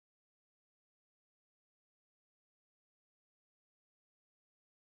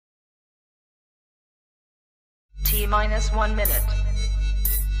T minus 1 minute.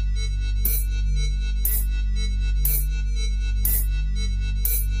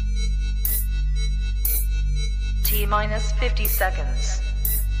 T minus 50 seconds.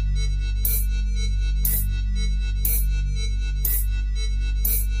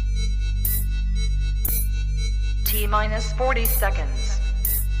 T minus 40 seconds.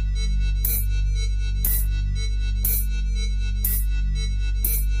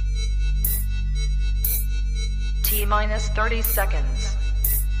 T minus 30 seconds.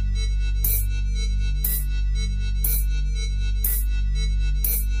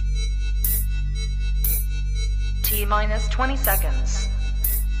 T minus 20 seconds.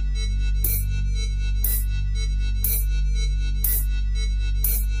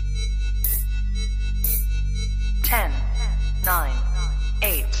 Ten, 9,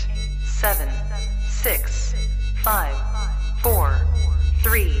 8, 7, 6, 5, 4,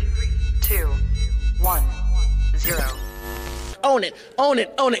 3, 2, 1, 0. Own it, own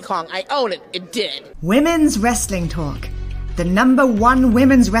it, own it, Kong. I own it. It did. Women's Wrestling Talk, the #1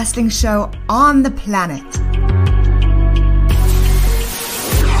 women's wrestling show on the planet.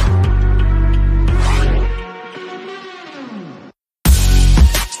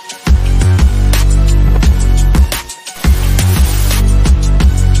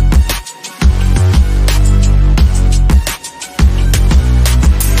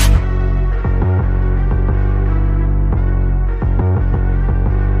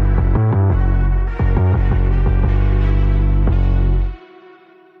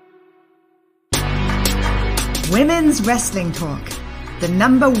 Women's Wrestling Talk, the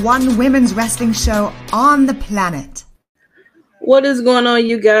 #1 women's wrestling show on the planet. What is going on,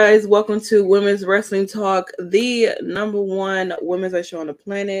 you guys? Welcome to Women's Wrestling Talk, the #1 women's wrestling show on the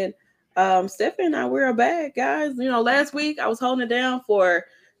planet. Stephanie and I, we're back, guys. You know, last week I was holding it down for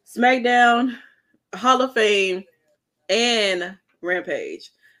Smackdown, Hall of Fame, and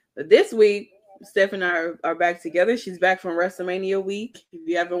Rampage. But this week, Stephanie and I are back together. She's back from WrestleMania week. If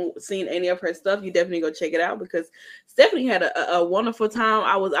you haven't seen any of her stuff, you definitely go check it out because Stephanie had a wonderful time.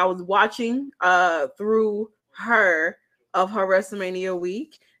 I was watching through her of her WrestleMania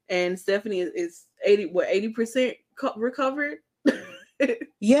week, and Stephanie is 80% recovered.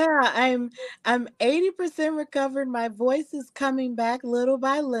 Yeah, I'm 80% recovered. My voice is coming back little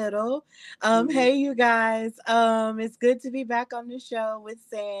by little. Hey you guys. It's good to be back on the show with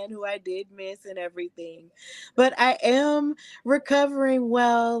San, who I did miss and everything. But I am recovering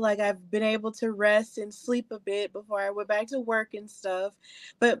well. Like I've been able to rest and sleep a bit before I went back to work and stuff.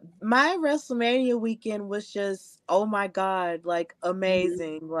 But my WrestleMania weekend was just, oh my God, like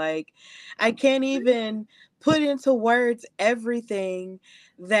amazing. Like I can't even put into words everything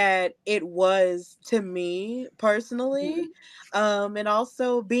that it was to me personally. And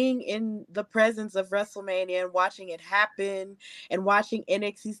also being in the presence of WrestleMania and watching it happen and watching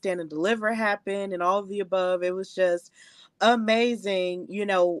NXT Stand and Deliver happen and all of the above. It was just amazing, you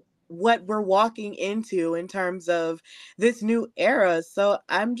know, what we're walking into in terms of this new era. So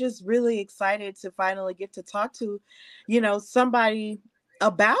I'm just really excited to finally get to talk to, you know, somebody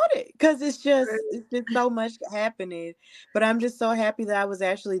about it because it's just so much happening. But I'm just so happy that I was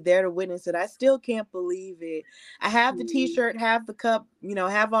actually there to witness it. I still can't believe it. I have the t-shirt, have the cup, you know,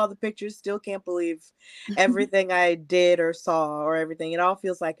 have all the pictures, still can't believe everything I did or saw or everything. It all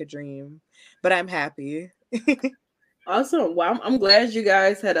feels like a dream, but I'm happy. Awesome. Well, I'm glad you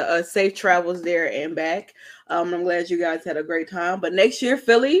guys had a safe travels there and back. I'm glad you guys had a great time. But next year,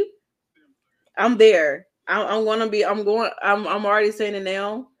 Philly, I'm there. I'm already saying it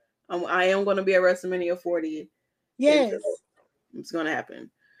now. I am going to be at WrestleMania 40. Yes. It's going to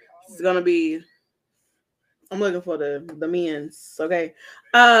happen. It's going to be, I'm looking for the men's. Okay.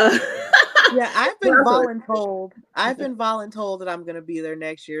 Yeah, I've been voluntold. I've been voluntold that I'm going to be there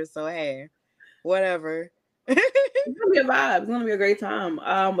next year. So, hey, whatever. It's gonna be a vibe. It's gonna be a great time.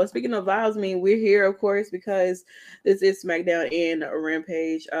 But speaking of vibes, I mean, we're here, of course, because this is Smackdown and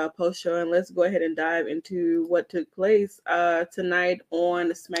Rampage post show, and let's go ahead and dive into what took place tonight on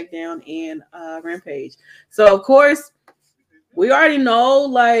Smackdown and Rampage. So, of course, we already know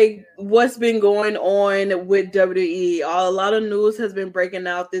like what's been going on with WWE. A lot of news has been breaking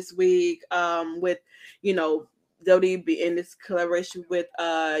out this week. With WWE in this collaboration with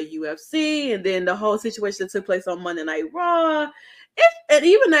UFC, and then the whole situation that took place on Monday Night Raw, and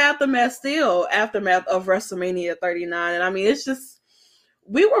even the aftermath of WrestleMania 39. And I mean, it's just,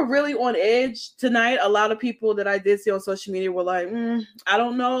 we were really on edge tonight. A lot of people that I did see on social media were like, I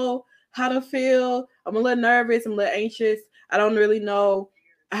don't know how to feel. I'm a little nervous. I'm a little anxious. I don't really know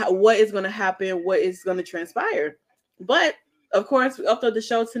what is going to happen, what is going to transpire. But of course, we upped the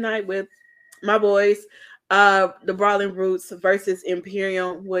show tonight with my boys. the Brawling Brutes versus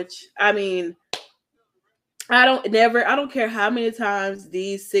Imperium, which I mean, I don't care how many times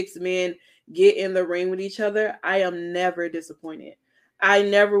these six men get in the ring with each other. I am never disappointed. I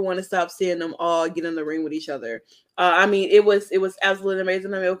never want to stop seeing them all get in the ring with each other. I mean, it was absolutely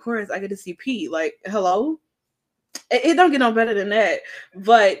amazing. I mean, of course, I get to see Pete. Like, hello, it don't get no better than that.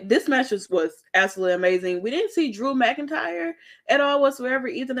 But this match was absolutely amazing. We didn't see Drew McIntyre at all whatsoever,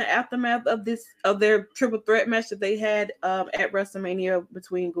 either in the aftermath of their triple threat match that they had at WrestleMania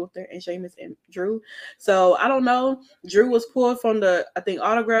between Gunther and Sheamus and Drew. So I don't know. Drew was pulled from the, I think,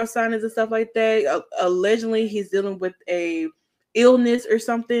 autograph signings and stuff like that. Allegedly, he's dealing with a illness or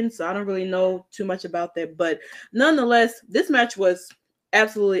something. So I don't really know too much about that. But nonetheless, this match was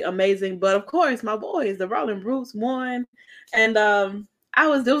absolutely amazing. But of course, my boys, the Brawling Brutes, won, and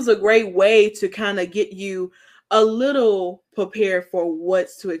it was a great way to kind of get you a little prepared for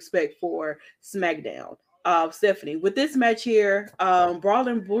what's to expect for SmackDown. Stephanie, with this match here,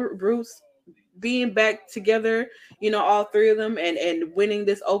 Brawling Brutes being back together, all three of them, and winning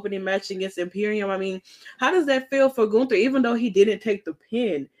this opening match against Imperium. I mean, how does that feel for Gunther? Even though he didn't take the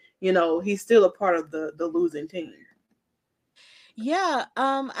pin, he's still a part of the losing team. Yeah,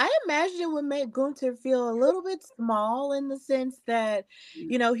 I imagine it would make Gunther feel a little bit small in the sense that,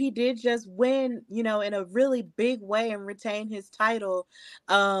 he did just win, in a really big way and retain his title,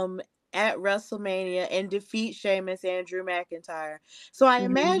 at WrestleMania and defeat Sheamus and Drew McIntyre. So I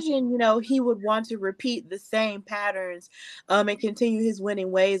imagine, he would want to repeat the same patterns, and continue his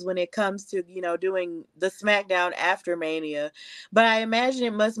winning ways when it comes to, doing the SmackDown after Mania. But I imagine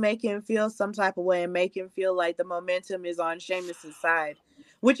it must make him feel some type of way and make him feel like the momentum is on Sheamus's side,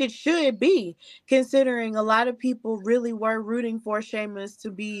 which it should be, considering a lot of people really were rooting for Sheamus to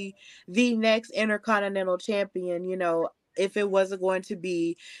be the next Intercontinental Champion, if it wasn't going to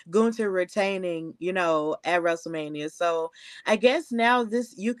be Gunther retaining, at WrestleMania. So I guess now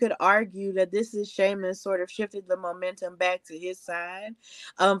you could argue that this is Sheamus sort of shifted the momentum back to his side,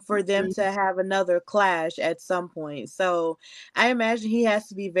 for them to have another clash at some point. So I imagine he has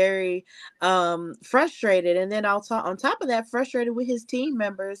to be very frustrated, and then on top of that, frustrated with his team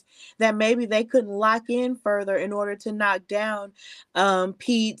members that maybe they couldn't lock in further in order to knock down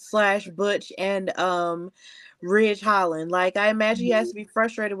Pete/Butch and Ridge Holland. Like, I imagine he has to be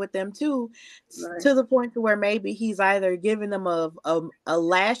frustrated with them too, Right. to the point to where maybe he's either giving them a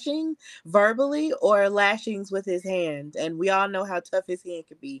lashing verbally or lashings with his hand. And we all know how tough his hand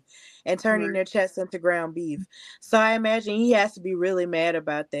can be, and turning their chest into ground beef. So I imagine he has to be really mad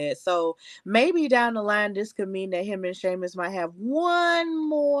about that. So maybe down the line, this could mean that him and Sheamus might have one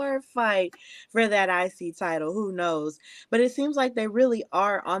more fight for that IC title. Who knows? But it seems like they really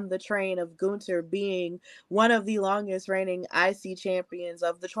are on the train of Gunther being one of the longest reigning IC champions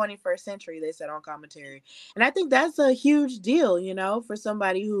of the 21st century, they said on commentary. And I think that's a huge deal, for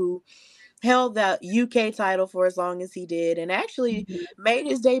somebody who held the UK title for as long as he did and actually made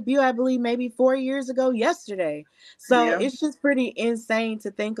his debut, I believe, maybe 4 years ago yesterday. So it's just pretty insane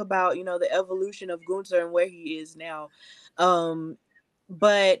to think about, the evolution of Gunther and where he is now.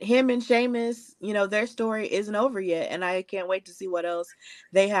 But him and Sheamus, their story isn't over yet, and I can't wait to see what else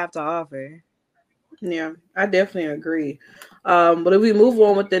they have to offer. Yeah, I definitely agree. But if we move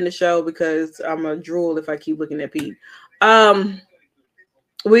on within the show, because I'm a drool if I keep looking at Pete. Of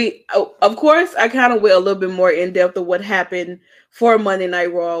course, I kind of went a little bit more in depth of what happened for Monday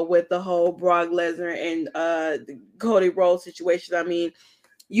Night Raw with the whole Brock Lesnar and the Cody Rhodes situation. I mean,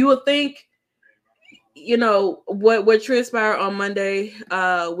 you would think, what transpired on Monday,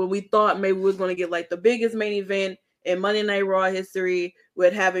 when we thought maybe we was going to get like the biggest main event in Monday Night Raw history,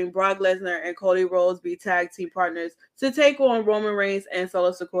 with having Brock Lesnar and Cody Rhodes be tag team partners to take on Roman Reigns and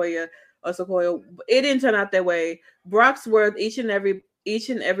Solo Sikoa. It didn't turn out that way. Brock's worth each and every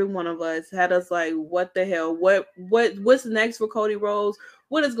one of us had us like, what the hell? What's next for Cody Rhodes?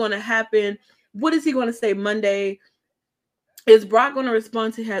 What is going to happen? What is he going to say Monday? Is Brock going to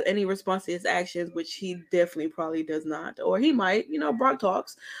respond to have any response to his actions, which he definitely probably does not, or he might. Brock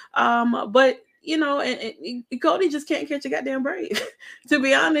talks, but and Cody just can't catch a goddamn break, to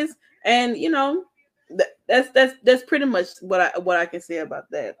be honest. And that's pretty much what I can say about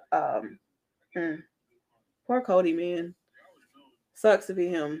that. Poor Cody, man, sucks to be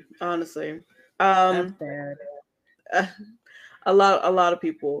him, honestly. That's bad. A lot of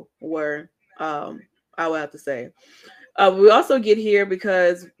people were, I would have to say. We also get here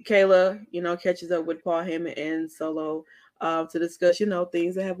because Kayla, catches up with Paul Heyman and Solo, to discuss,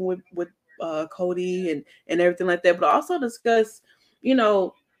 things that happen with Cody and everything like that, but also discuss,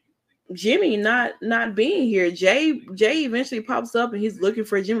 Jimmy not being here. Jay eventually pops up and he's looking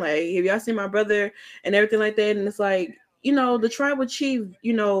for Jimmy. Like, hey, have y'all seen my brother and everything like that? And it's like, the tribal chief,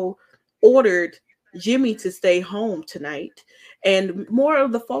 ordered Jimmy to stay home tonight, and more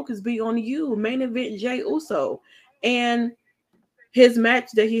of the focus be on you, main event Jay Uso, and his match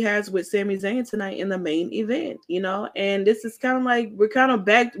that he has with Sami Zayn tonight in the main event, and this is kind of like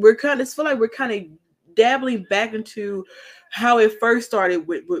feel like we're kind of dabbling back into how it first started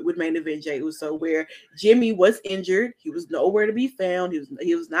with main event Jey Uso, where Jimmy was injured, he was nowhere to be found,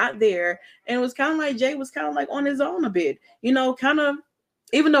 he was not there, and it was kind of like Jay was kind of like on his own a bit, kind of.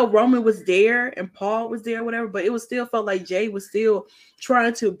 Even though Roman was there and Paul was there, whatever, but it was still felt like Jay was still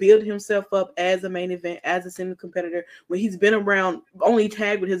trying to build himself up as a main event, as a single competitor, when he's been around, only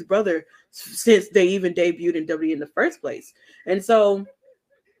tagged with his brother since they even debuted in WWE in the first place. And so,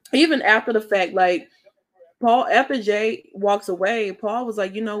 even after the fact, like Paul, after Jay walks away, Paul was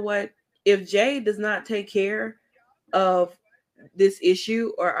like, you know what? If Jay does not take care of this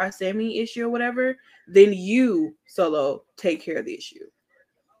issue or our Sammy issue or whatever, then you, Solo, take care of the issue.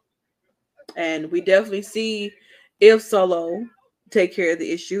 And we definitely see if Solo take care of the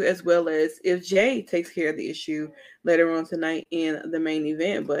issue, as well as if Jay takes care of the issue later on tonight in the main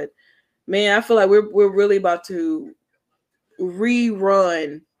event. But man, I feel like we're really about to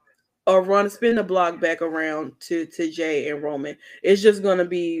rerun or spin the block back around to Jay and Roman. It's just gonna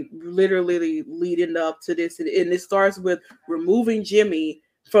be literally leading up to this, and it starts with removing Jimmy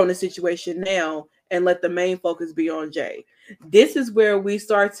from the situation now and let the main focus be on Jay. This is where we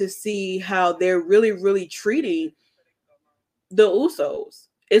start to see how they're really, really treating the Usos.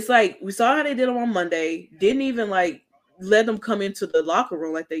 It's like we saw how they did them on Monday, didn't even like let them come into the locker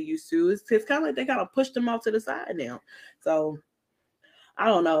room like they used to. It's kind of like they kind of pushed them off to the side now. So I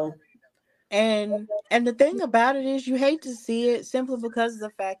don't know. And the thing about it is, you hate to see it simply because of the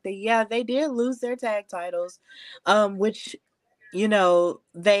fact that they did lose their tag titles, which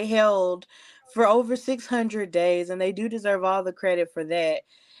they held for over 600 days, and they do deserve all the credit for that.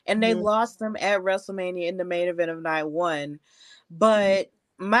 And they lost them at WrestleMania in the main event of night one. But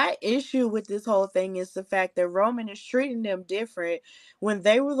my issue with this whole thing is the fact that Roman is treating them different when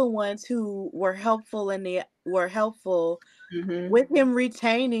they were the ones who were helpful with him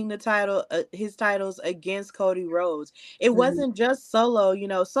retaining the title, his titles against Cody Rhodes. It wasn't just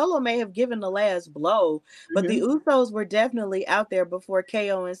Solo. Solo may have given the last blow, but the Usos were definitely out there before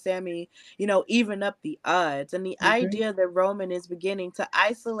KO and Sammy, even up the odds. And the idea that Roman is beginning to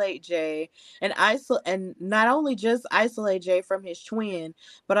isolate Jay and not only just isolate Jay from his twin,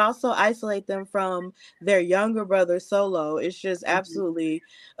 but also isolate them from their younger brother Solo is just absolutely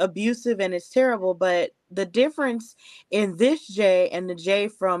abusive, and it's terrible. But the difference in this Jay and the Jay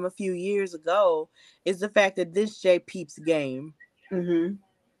from a few years ago is the fact that this Jay peeps game. I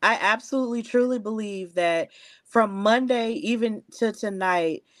absolutely truly believe that from Monday even to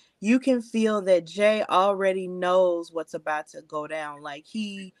tonight, you can feel that Jay already knows what's about to go down. Like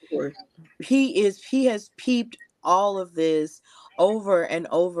he has peeped all of this over and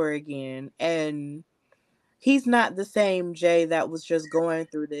over again, and he's not the same Jay that was just going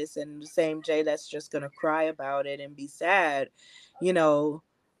through this and the same Jay that's just going to cry about it and be sad.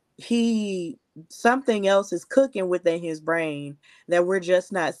 Something else is cooking within his brain that we're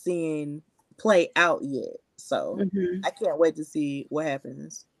just not seeing play out yet. So I can't wait to see what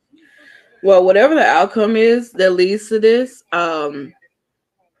happens. Well, whatever the outcome is that leads to this,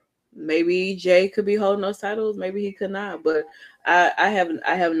 maybe Jay could be holding those titles, maybe he could not, but I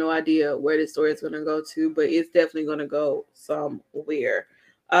have no idea where this story is going to go to, but it's definitely going to go somewhere.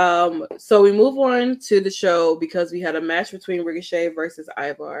 So we move on to the show because we had a match between Ricochet versus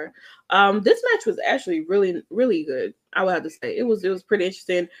Ivar. This match was actually really, really good. I would have to say it was pretty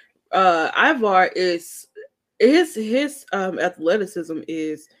interesting. Ivar is his athleticism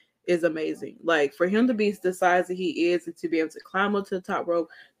is amazing. Like for him to be the size that he is and to be able to climb up to the top rope,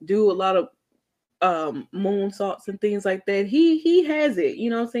 do a lot of moonsaults and things like that. He has it, you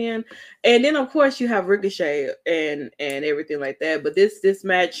know what I'm saying? And then of course you have Ricochet and everything like that. But this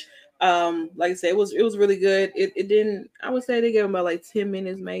match, like I said, it was really good. It didn't, I would say they gave him about like 10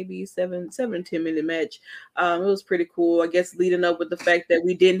 minutes, maybe 7 to 10 minute match. It was pretty cool. I guess leading up with the fact that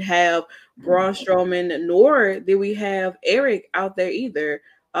we didn't have Braun Strowman, nor did we have Eric out there either.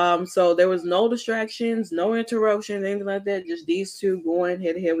 So there was no distractions, no interruption, anything like that. Just these two going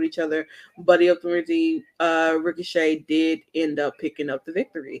head to head with each other. But ultimately, Ricochet did end up picking up the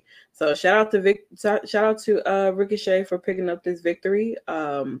victory. So shout out to Ricochet for picking up this victory.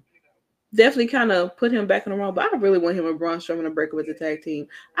 Definitely kind of put him back in the wrong. But I really want him and Braun Strowman to break up with the tag team.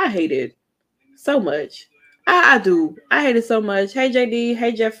 I hate it so much. I do. I hate it so much. Hey JD,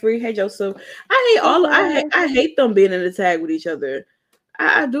 hey Jeffrey, hey Joseph. I hate Hey all. guys. I hate them being in the tag with each other.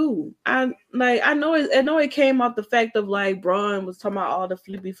 I do. I like. I know. I know it came off the fact of like Braun was talking about all the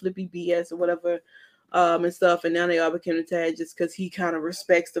flippy BS or whatever, and stuff, and now they all became the tag just because he kind of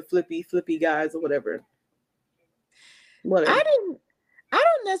respects the flippy guys or whatever. Whatever. I didn't I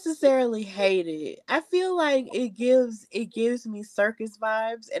don't necessarily hate it. I feel like it gives me circus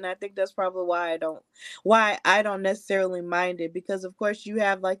vibes, and I think that's probably why I don't necessarily mind it, because of course you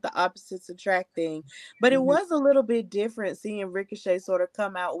have like the opposites attracting. But it Mhm. was a little bit different seeing Ricochet sort of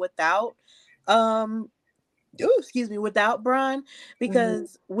come out without um excuse me, without Braun, Mhm.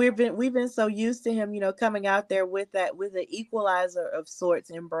 because we've been so used to him, coming out there with an equalizer of sorts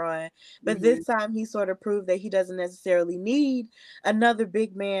in Braun. But Mhm. this time he sort of proved that he doesn't necessarily need another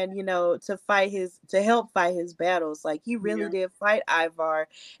big man, to help fight his battles. Like, he really Yeah. did fight Ivar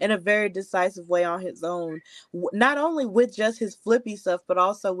in a very decisive way on his own. Not only with just his flippy stuff, but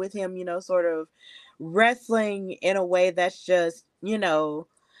also with him, sort of wrestling in a way that's just,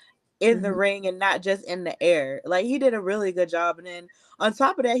 in the Mhm. ring and not just in the air. Like, he did a really good job. And then on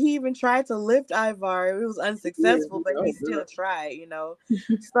top of that, he even tried to lift Ivar. It was Yeah. unsuccessful, but he Oh, still good. tried.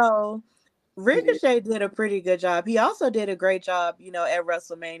 So He did. Ricochet did a pretty good job. He also did a great job, at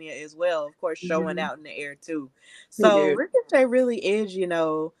WrestleMania as well, of course, showing Mhm. out in the air too. He So did. Ricochet really is,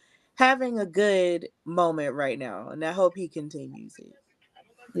 having a good moment right now. And I hope he continues it.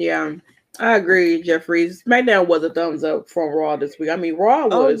 Yeah. I agree, Jeffrey. SmackDown was a thumbs up from Raw this week. I mean,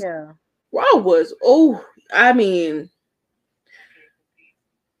 Oh yeah. Raw was. Oh, I mean,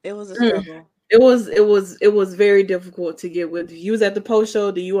 It was a mm, struggle. it was very difficult to get with. If you was at the post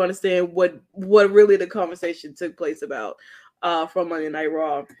show, do you understand what really the conversation took place about from Monday Night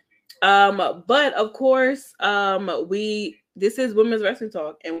Raw? But of course, we this is women's wrestling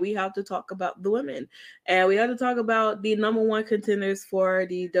talk, and we have to talk about the women, and we have to talk about the number one contenders for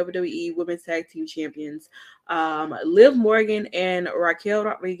the WWE Women's Tag Team Champions, Liv Morgan and Raquel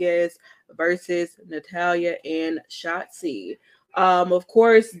Rodriguez versus Natalia and Shotzi. Of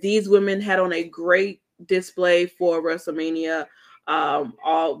course, these women had on a great display for WrestleMania.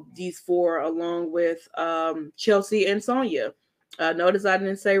 All these four, along with Chelsea and Sonya. Notice I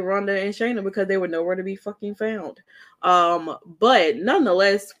didn't say Ronda and Shayna because they were nowhere to be fucking found. But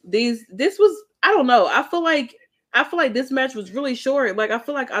nonetheless, this was, I don't know. I feel like this match was really short. Like, I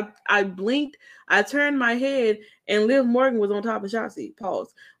feel like I blinked, I turned my head, and Liv Morgan was on top of Shotzi.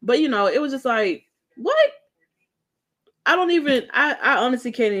 Pause. But it was just like, what? I don't even. I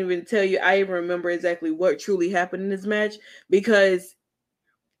honestly can't even tell you. I even remember exactly what truly happened in this match because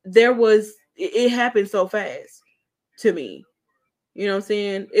it happened so fast to me. You know what I'm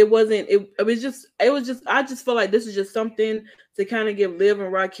saying? It was just I just feel like this is just something to kind of give Liv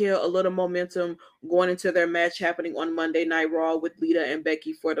and Raquel a little momentum going into their match happening on Monday Night Raw with Lita and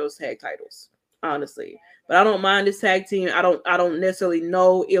Becky for those tag titles. Honestly. But I don't mind this tag team. I don't necessarily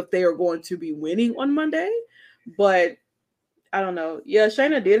know if they are going to be winning on Monday, but I don't know. Yeah,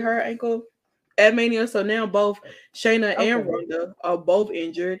 Shayna did her ankle at Mania, so now both Shayna and Okay. Ronda are both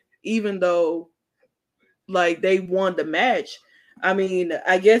injured, even though like they won the match. I mean,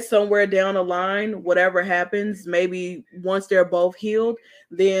 I guess somewhere down the line, whatever happens, maybe once they're both healed,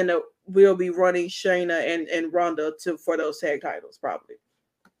 then we'll be running Shayna and Ronda for those tag titles, probably.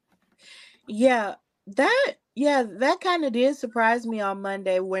 Yeah, that kind of did surprise me on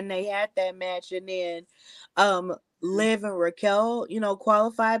Monday when they had that match, and then um Liv and Raquel,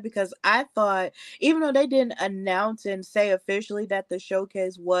 qualified, because I thought, even though they didn't announce and say officially that the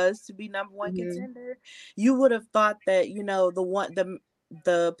showcase was to be number one Mm-hmm. contender, you would have thought that,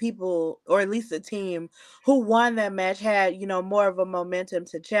 the people, or at least the team who won that match, had, more of a momentum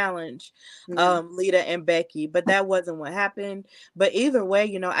to challenge Yeah. Lita and Becky, but that wasn't what happened. But either way,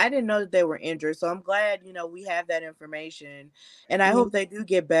 I didn't know that they were injured. So I'm glad, we have that information. And I Yeah. hope they do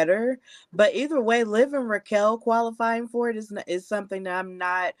get better. But either way, Liv and Raquel qualifying for it is something that I'm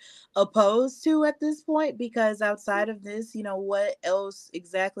not opposed to at this point, because outside of this, what else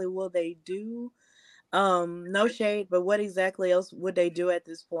exactly will they do? No shade, but what exactly else would they do at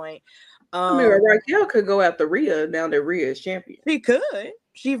this point? I mean, Um, Raquel could go after Rhea now that Rhea is champion. she could.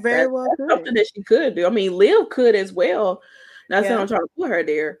 She very well That's could. something that she could do. I mean, Liv could as well. Not saying Yeah, I'm trying to put her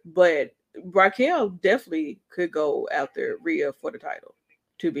there, but Raquel definitely could go after Rhea for the title,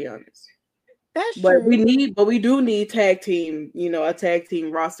 to be honest. that's But true. we do need tag team, a tag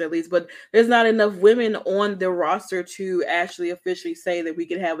team roster at least. But there's not enough women on the roster to actually officially say that we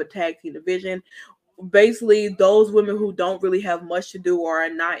can have a tag team division. Basically, those women who don't really have much to do or are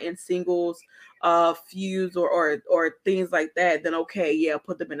not in singles feuds or things like that, then okay, yeah,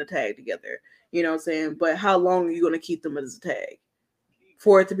 put them in a tag together. You know what I'm saying? But how long are you going to keep them as a tag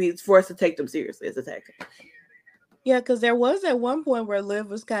for us to take them seriously as a tag team? Yeah, because there was at one point where Liv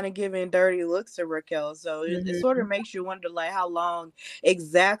was kind of giving dirty looks to Raquel, so it sort of makes you wonder, like, how long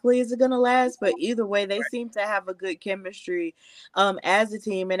exactly is it gonna last? But either way, they seem to have a good chemistry, as a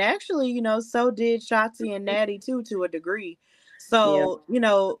team, and actually, so did Shotzi and Natty too, to a degree. Yeah. So,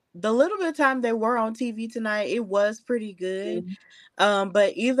 the little bit of time they were on TV tonight, it was pretty good. Mhm.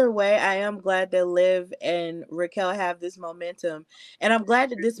 But either way, I am glad that Liv and Raquel have this momentum. And I'm glad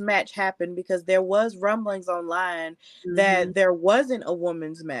that this match happened because there was rumblings online that there wasn't a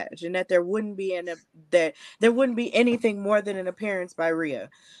women's match and that there wouldn't be that there wouldn't be anything more than an appearance by Rhea.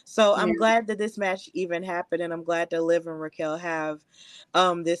 So I'm Yeah. glad that this match even happened, and I'm glad that Liv and Raquel have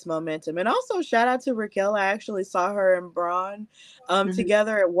this momentum. And also shout out to Raquel. I actually saw her and Braun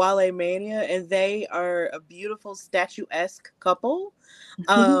together at Wale Mania, and they are a beautiful statuesque couple.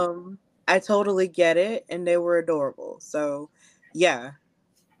 I totally get it, and they were adorable. So, yeah.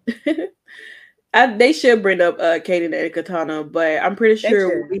 They should bring up Kaden and Katana, but I'm pretty They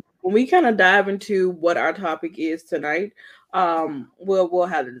sure should. when we kind of dive into what our topic is tonight, we'll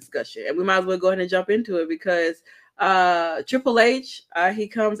have the discussion, and we might as well go ahead and jump into it because Triple H he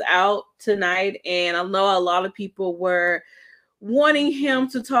comes out tonight, and I know a lot of people were wanting him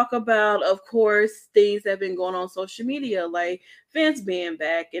to talk about, of course, things that have been going on social media, like Vince being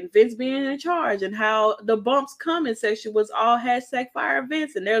back and Vince being in charge, and how the bumps comment section was all hashtag fire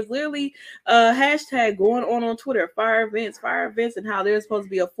Vince, and there's literally a hashtag going on Twitter, fire Vince, and how there's supposed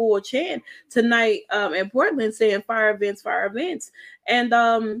to be a full chant tonight in Portland saying fire Vince,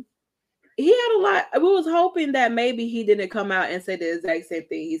 and he had a lot. We was hoping that maybe he didn't come out and say the exact same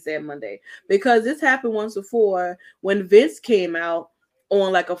thing he said Monday, because this happened once before when Vince came out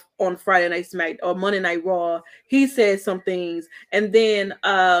on Friday Night Smack or Monday Night Raw. He said some things, and then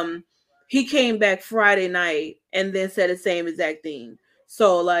he came back Friday night and then said the same exact thing.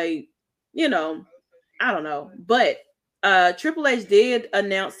 So like, I don't know, but Triple H did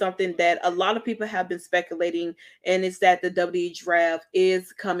announce something that a lot of people have been speculating, and it's that the WWE draft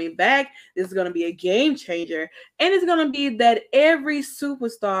is coming back. This is going to be a game changer, and it's going to be that every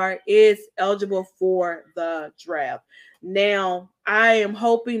superstar is eligible for the draft. Now, I am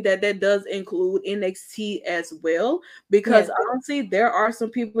hoping that does include NXT as well, because honestly, there are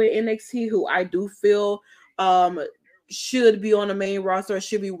some people in NXT who I do feel should be on the main roster or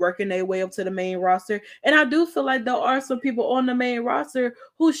should be working their way up to the main roster. And I do feel like there are some people on the main roster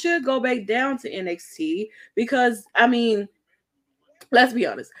who should go back down to NXT, because I mean, let's be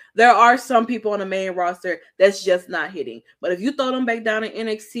honest, there are some people on the main roster that's just not hitting. But if you throw them back down to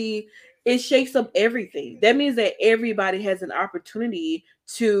NXT, it shakes up everything. That means that everybody has an opportunity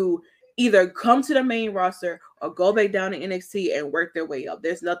to either come to the main roster or go back down to NXT and work their way up.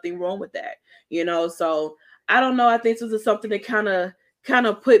 There's nothing wrong with that, so I don't know. I think this is something that kind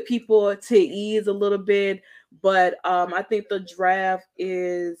of put people to ease a little bit. But I think the draft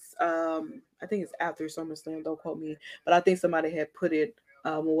is I think it's after SummerSlam. Don't quote me, but I think somebody had put it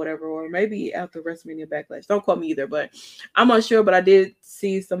or whatever, or maybe after WrestleMania Backlash. Don't quote me either, but I'm unsure. But I did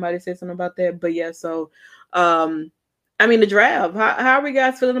see somebody say something about that. But yeah, so I mean, the draft. How are we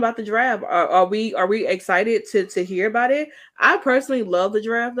guys feeling about the draft? Are we excited to hear about it? I personally love the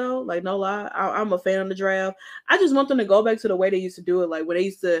draft, though. Like, no lie, I'm a fan of the draft. I just want them to go back to the way they used to do it. Like when they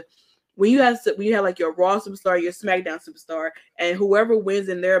used to, when you had like your Raw superstar, your SmackDown superstar, and whoever wins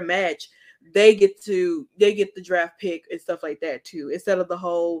in their match, they get the draft pick and stuff like that too. Instead of the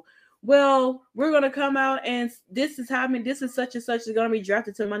whole, well, we're gonna come out and this is happening. This is such and such is gonna be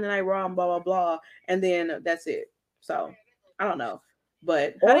drafted to Monday Night Raw and blah blah blah, and then that's it. So I don't know,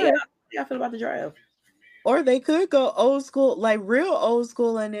 but how do y'all feel about the draft? Or they could go old school, like real old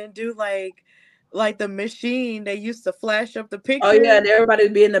school, and then do like the machine they used to flash up the Oh yeah, pictures, and everybody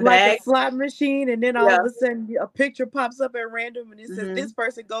be in the like a bag. slot machine, and then all Yeah. of a sudden a picture pops up at random, and it says this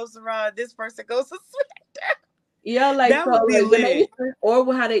person goes around, this person goes to SmackDown. Yeah, like That so, would be like when they lit. used to,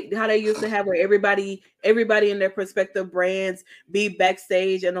 or how they used to have where everybody in their prospective brands be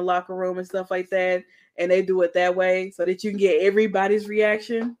backstage in the locker room and stuff like that, and they do it that way so that you can get everybody's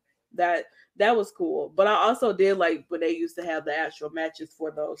reaction. That was cool. But I also did like when they used to have the actual matches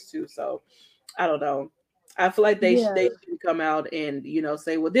for those too. So I don't know. I feel like they Yeah. should come out and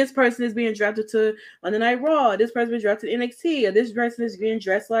say, well, this person is being drafted to Monday Night Raw, this person is drafted to NXT, or this person is being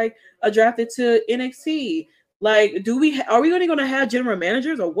drafted to NXT. Like, are we only going to have general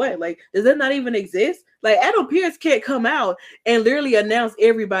managers or what? Like, does that not even exist? Like, Adam Pearce can't come out and literally announce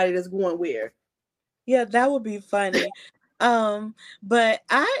everybody that's going where. Yeah, that would be funny. But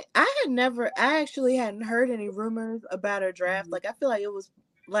I actually hadn't heard any rumors about a draft. Like I feel like it was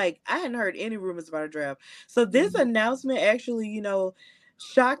like I hadn't heard any rumors about a draft. So this announcement actually,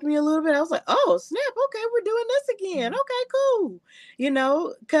 shocked me a little bit. I was like, oh snap, okay, we're doing this again. Okay, cool.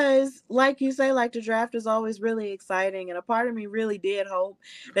 Because like you say, like the draft is always really exciting. And a part of me really did hope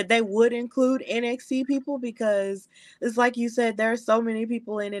that they would include NXT people, because it's like you said, there are so many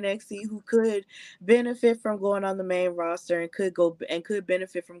people in NXT who could benefit from going on the main roster and could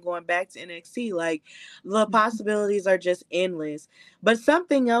benefit from going back to NXT. Like the possibilities are just endless. But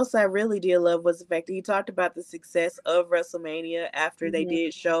something else I really did love was the fact that you talked about the success of WrestleMania after they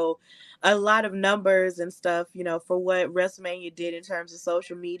did show a lot of numbers and stuff, for what WrestleMania did in terms of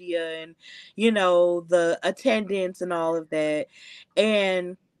social media and, the attendance and all of that.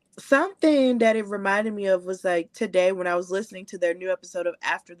 And something that it reminded me of was like today when I was listening to their new episode of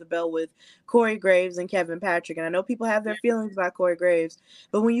After the Bell with Corey Graves and Kevin Patrick. And I know people have their feelings about Corey Graves,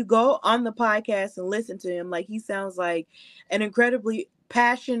 but when you go on the podcast and listen to him, like he sounds like an incredibly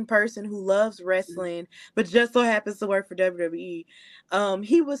passionate person who loves wrestling, but just so happens to work for WWE.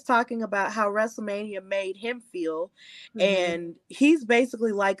 He was talking about how WrestleMania made him feel, and he's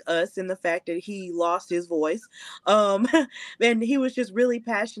basically like us in the fact that he lost his voice, and he was just really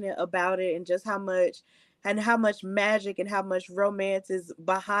passionate about it, and just how much magic and how much romance is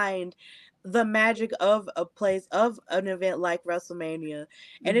behind the magic of an event like WrestleMania.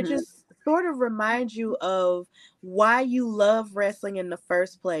 And it just sort of reminds you of why you love wrestling in the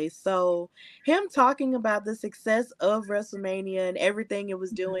first place. So him talking about the success of WrestleMania and everything it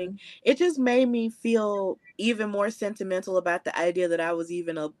was doing, it just made me feel even more sentimental about the idea that I was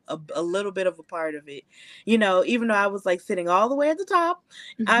even a little bit of a part of it. Even though I was like sitting all the way at the top,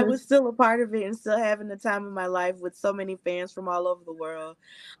 I was still a part of it and still having the time of my life with so many fans from all over the world.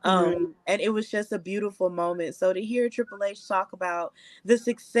 And it was just a beautiful moment. So to hear Triple H talk about the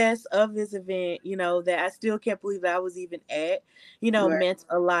success of this event, that I still can't believe that I was even at, meant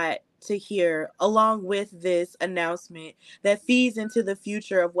a lot to hear, along with this announcement that feeds into the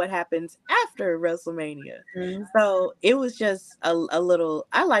future of what happens after WrestleMania. So it was just a little,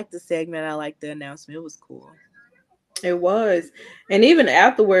 I liked the segment. I liked the announcement. It was cool. It was. And even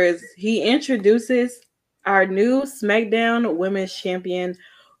afterwards, he introduces our new SmackDown Women's Champion,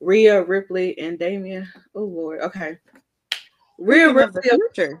 Rhea Ripley and Damien. Oh, Lord. Okay. Rhea Speaking of the Ripley.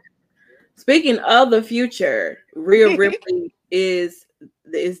 future. Speaking of the future, Rhea Ripley is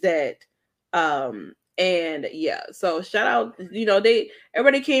that. And yeah, so shout out,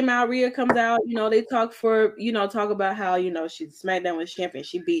 everybody came out, Rhea comes out, they talk about how, she's SmackDown was champion,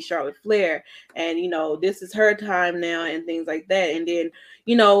 she beat Charlotte Flair, and this is her time now and things like that. And then,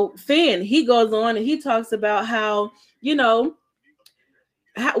 Finn, he goes on and he talks about how,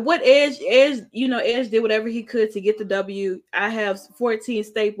 what Edge did whatever he could to get the W. I have 14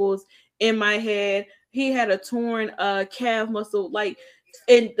 staples in my head. He had a torn calf muscle, like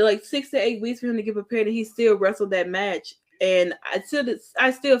in like 6 to 8 weeks for him to get prepared, and he still wrestled that match. And I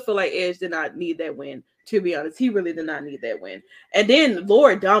still feel like Edge did not need that win. To be honest, he really did not need that win. And then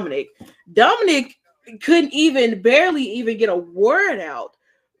Lord Dominic couldn't barely even get a word out.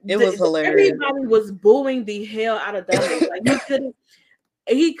 It was hilarious. Everybody was booing the hell out of Dominic. Like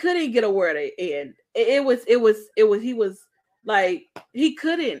he couldn't get a word in. He was like, he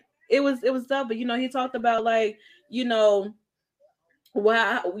couldn't. It was tough. But he talked about like,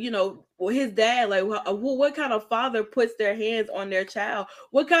 wow, his dad, like what kind of father puts their hands on their child?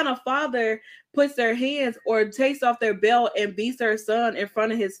 What kind of father puts their hands or takes off their belt and beats their son in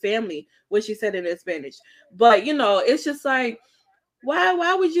front of his family? What she said in Spanish. But it's just like,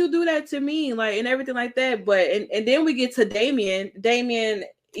 why would you do that to me, like, and everything like that? But and then we get to Damien,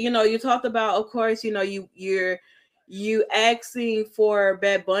 you talked about, of course, you asking for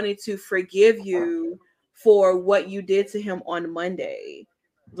Bad Bunny to forgive you for what you did to him on Monday.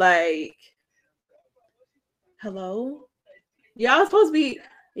 Like, hello, y'all supposed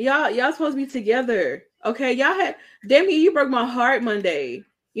to be together, okay? Y'all had Damien, you broke my heart Monday.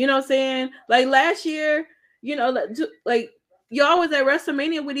 You know what I'm saying? Like last year, like y'all was at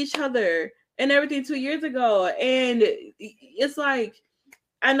WrestleMania with each other and everything 2 years ago. And it's like,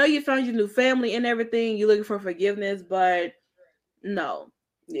 I know you found your new family and everything. You're looking for forgiveness, but no,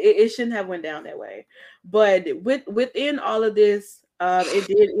 it shouldn't have went down that way. But within all of this, it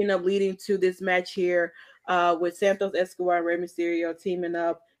did end up leading to this match here with Santos Escobar and Rey Mysterio teaming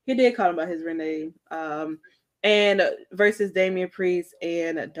up. He did call him by his real name. And versus Damian Priest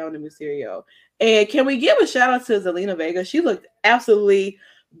and Dominic Mysterio. And can we give a shout out to Zelina Vega? She looked absolutely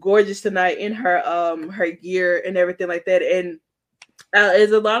gorgeous tonight in her gear and everything like that. And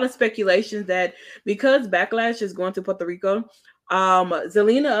there's a lot of speculations that because Backlash is going to Puerto Rico,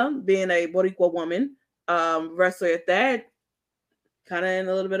 Zelina, being a Boricua woman, wrestler at that, kind of in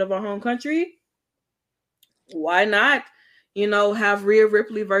a little bit of our home country, why not, have Rhea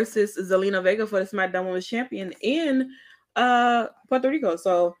Ripley versus Zelina Vega for the SmackDown Women's Champion in Puerto Rico?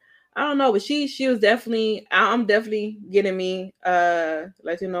 So I don't know, but she was definitely, I'm definitely getting me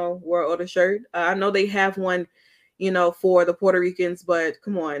Latino World Order shirt. I know they have one, for the Puerto Ricans, but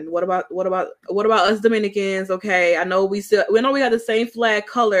come on, what about us Dominicans? Okay, I know we know we got the same flag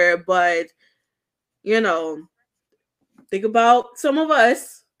color, but think about some of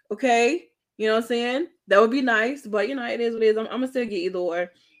us, okay? You know what I'm saying? That would be nice, but it is what it is. I'm gonna still get either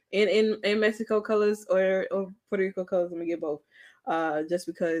or. In Mexico colors or Puerto Rico colors, I'm gonna get both. Just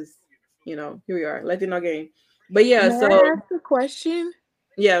because, here we are, Latino game. But yeah, May I ask a question?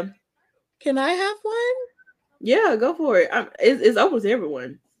 Yeah. Can I have one? Yeah, go for it. It's open to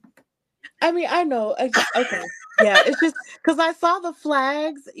everyone. I mean, I know. Okay. Yeah, it's just because I saw the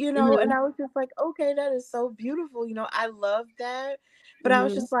flags, and I was just like, okay, that is so beautiful. I love that. But I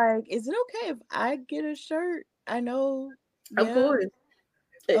was just like, is it okay if I get a shirt? I know. Of course.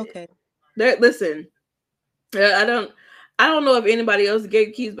 Okay. Listen, I don't know if anybody else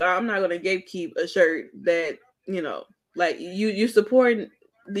gatekeeps, but I'm not gonna gatekeep a shirt that, like you supporting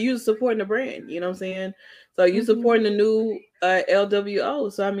the brand, you know what I'm saying? So you supporting the new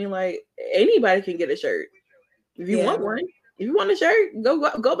LWO. So I mean, like, anybody can get a shirt. If you want one, if you want a shirt,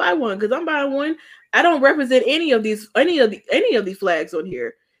 go buy one, because I'm buying one. I don't represent any of these flags on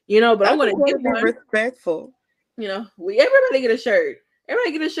here, but I'm gonna get one. Respectful. Everybody get a shirt.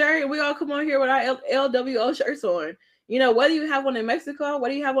 Everybody get a shirt, and we all come on here with our LWO shirts on. Whether you have one in Mexico,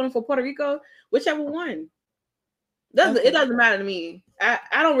 whether you have one for Puerto Rico, whichever one. It doesn't matter to me. I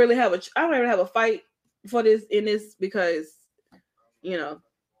don't really have a fight for this because,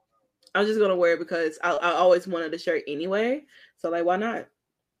 I'm just gonna wear it because I always wanted a shirt anyway. So, like, why not?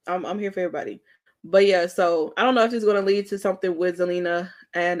 I'm here for everybody. But yeah, so I don't know if it's gonna lead to something with Zelina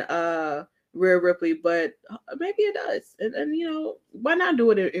and Rhea Ripley, but maybe it does. And why not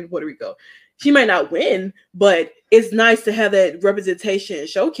do it in Puerto Rico? She might not win, but it's nice to have that representation and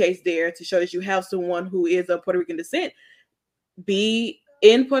showcase there to show that you have someone who is of Puerto Rican descent be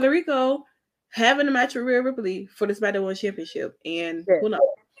in Puerto Rico having a match with Rhea Ripley for the SmackDown Women's Championship. And who knows?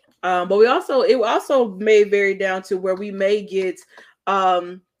 But it also may vary down to where we may get,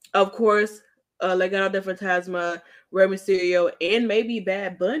 of course, Legado del Fantasma, Rey Mysterio, and maybe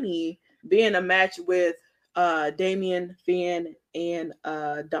Bad Bunny being a match with Damian, Finn, and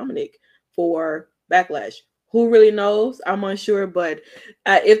Dominic for Backlash. Who really knows? I'm unsure, but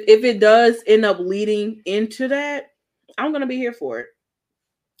if it does end up leading into that, I'm gonna be here for it.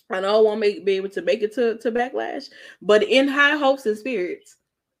 I know I won't be able to make it to Backlash, but in high hopes and spirits,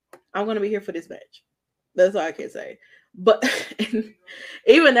 I'm gonna be here for this match. That's all I can say. But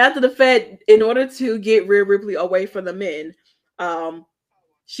even after the fact, in order to get Rhea Ripley away from the men,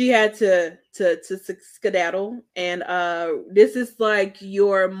 she had to skedaddle. And this is like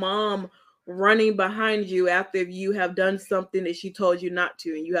your mom running behind you after you have done something that she told you not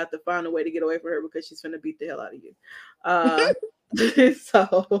to, and you have to find a way to get away from her because she's gonna beat the hell out of you.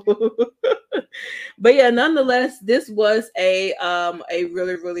 So, but yeah, nonetheless, this was a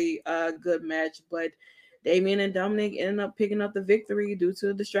really, really good match. But Damian and Dominic ended up picking up the victory due to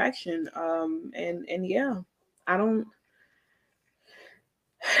a distraction. And yeah,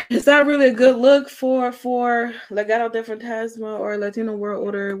 it's not really a good look for Legado del Fantasma or Latino World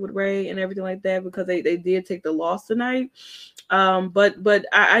Order with Rey and everything like that, because they did take the loss tonight. But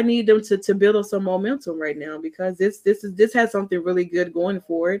I need them to build up some momentum right now, because this has something really good going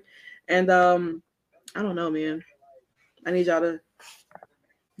for it. And I don't know, man. I need y'all to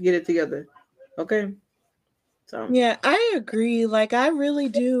get it together. Okay. So yeah, I agree. Like, I really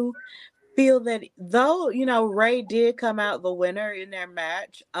do feel that though, Rey did come out the winner in their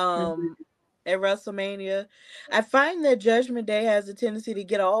match at WrestleMania, I find that Judgment Day has a tendency to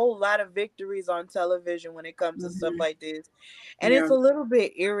get a whole lot of victories on television when it comes to stuff like this. And it's a little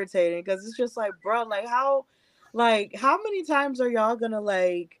bit irritating, because it's just like, bro, how many times are y'all gonna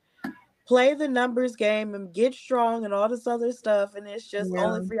play the numbers game and get strong and all this other stuff, and it's just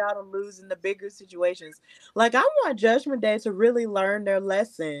only for y'all to lose in the bigger situations? Like, I want Judgment Day to really learn their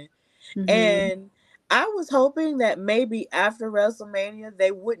lesson. And I was hoping that maybe after WrestleMania,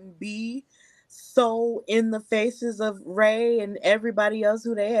 they wouldn't be so in the faces of Rey and everybody else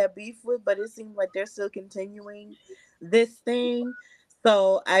who they had beef with, but it seems like they're still continuing this thing.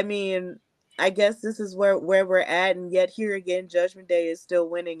 So, I mean, I guess this is where we're at, and yet here again, Judgment Day is still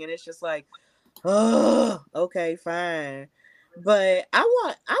winning, and it's just like, oh, okay, fine. But I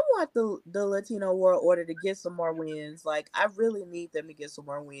want the Latino World Order to get some more wins. Like, I really need them to get some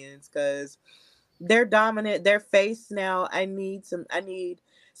more wins, because they're dominant. They're face now. I need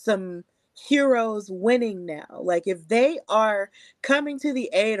some heroes winning now. Like if they are coming to the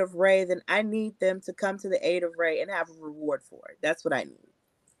aid of Ray, then I need them to come to the aid of Ray and have a reward for it. That's what I need.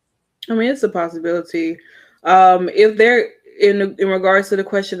 I mean, it's a possibility. If they're in regards to the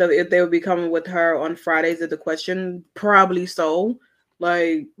question of if they will be coming with her on Fridays, is the question probably so.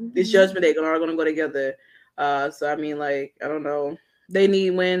 Like it's Judgment Day are gonna go together. So I mean, like I don't know. They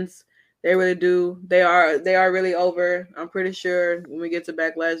need wins. They really do. They are really over. I'm pretty sure when we get to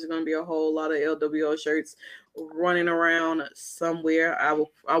Backlash, there's gonna be a whole lot of LWO shirts running around somewhere.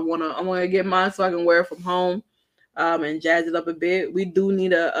 I wanna get mine so I can wear it from home. And jazz it up a bit. We do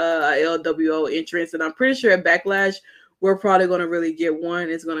need a LWO entrance, and I'm pretty sure at Backlash we're probably going to really get one.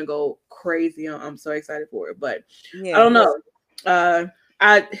 It's going to go crazy. I'm so excited for it, but yeah. I don't know.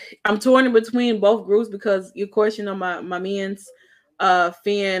 I'm torn in between both groups because, of course, you know my men's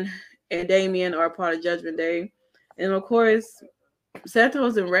Finn and Damien are part of Judgment Day, and of course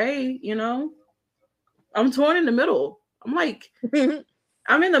Santos and Ray. You know, I'm torn in the middle. I'm like,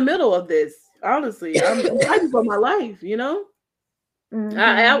 I'm in the middle of this. Honestly, I'm fighting for my life, you know.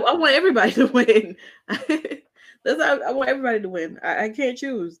 I want everybody to win. I want everybody to win. I can't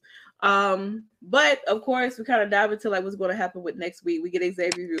choose. But of course, we kind of dive into like what's going to happen with next week. We get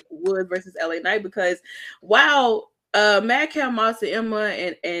Xavier Woods versus LA Knight because while Madcap Moss and Emma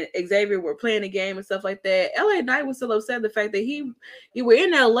and Xavier were playing the game and stuff like that, LA Knight was still upset the fact that he were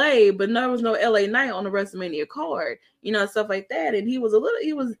in LA, but there was no LA Knight on the WrestleMania card, you know, stuff like that. And he was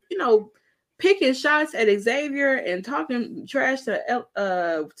you know, picking shots at Xavier and talking trash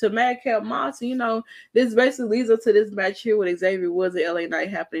to Madcap Moss. You know, this basically leads up to this match here with Xavier Woods and LA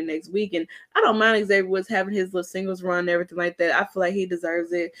Knight happening next week. And I don't mind Xavier Woods having his little singles run and everything like that. I feel like he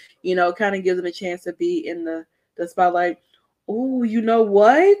deserves it. You know, kind of gives him a chance to be in the spotlight. Oh, you know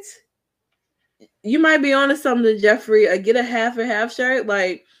what? You might be onto something, Jeffrey. Get a half and half shirt.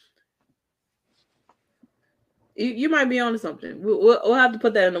 Like, you might be onto something. We'll have to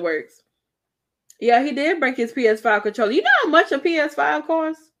put that in the works. Yeah, he did break his PS5 controller. You know how much a PS5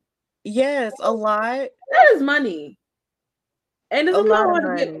 costs? Yes, a lot. That is money. And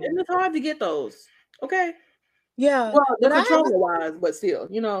it's hard to get those. Okay. Yeah. Well, the controller wise, but still,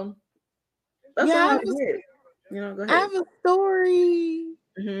 you know. That's all I get. You know, go ahead. I have a story.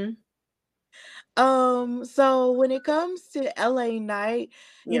 So when it comes to LA Knight,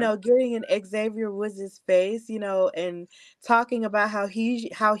 you know, getting in Xavier Woods' face, you know, and talking about how he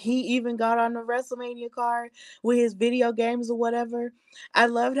even got on the WrestleMania card with his video games or whatever. I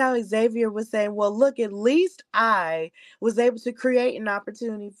loved how Xavier was saying, well, look, at least I was able to create an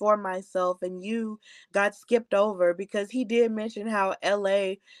opportunity for myself and you got skipped over, because he did mention how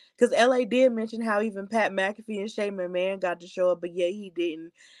because LA did mention how even Pat McAfee and Shane McMahon got to show up, but yet he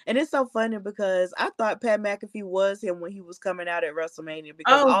didn't. And it's so funny because I thought Pat McAfee was him when he was coming out at WrestleMania,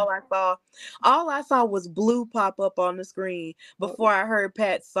 because all I saw was blue pop up on the screen before I heard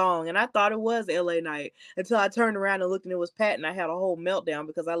Pat's song. And I thought it was LA Knight until I turned around and looked and it was Pat, and I had a whole meltdown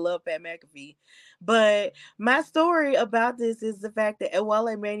because I love Pat McAfee. But my story about this is the fact that at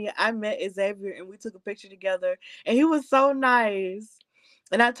Wale Mania, I met Xavier and we took a picture together, and he was so nice.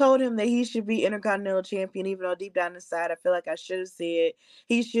 And I told him that he should be Intercontinental Champion, even though deep down inside, I feel like I should have said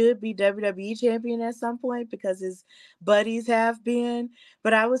he should be WWE Champion at some point because his buddies have been.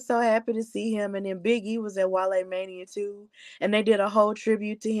 But I was so happy to see him. And then Big E was at Wale Mania too. And they did a whole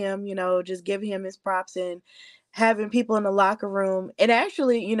tribute to him, you know, just giving him his props and having people in the locker room, and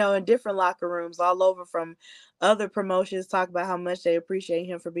actually, you know, in different locker rooms all over from other promotions talk about how much they appreciate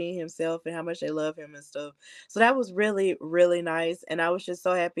him for being himself and how much they love him and stuff. So that was really, really nice. And I was just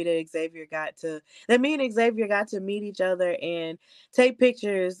so happy that me and Xavier got to meet each other and take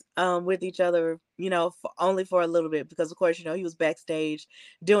pictures with each other, you know, only for a little bit, because of course, you know, he was backstage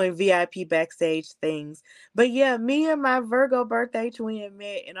doing VIP backstage things. But yeah, me and my Virgo birthday twin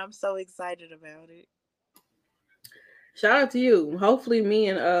met, and I'm so excited about it. Shout out to you. Hopefully me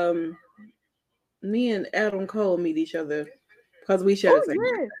and Adam Cole meet each other because we share the same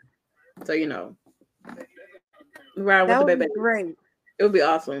birthday. So you know, right with the baby. Great. It would be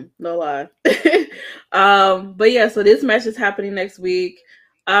awesome. No lie. But yeah, so this match is happening next week.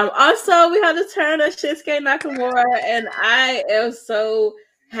 Also we have the turn of Shinsuke Nakamura, and I am so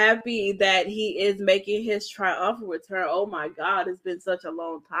happy that he is making his triumphant return. Oh my God, it's been such a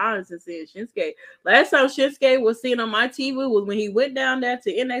long time since seeing Shinsuke. Last time Shinsuke was seen on my TV was when he went down there to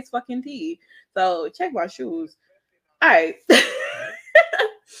NX fucking T. So check my shoes. All right.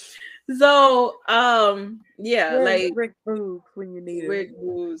 So yeah, like Rick Boogs when you need Rick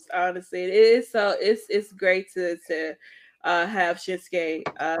Boogs. Honestly, it is so it's great to have Shinsuke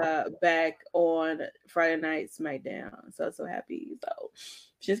back on Friday Night SmackDown. So happy. So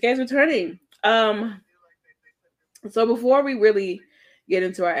Shinsuke's returning. So before we really get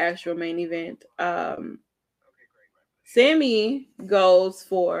into our actual main event, Sammy goes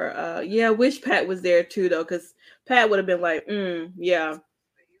for yeah, I wish Pat was there too though, because Pat would have been like, yeah.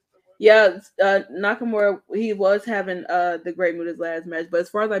 Yeah, Nakamura, he was having the Great Muda's last match, but as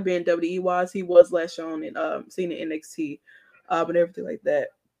far as like being WWE wise, he was last shown in seen in NXT and everything like that.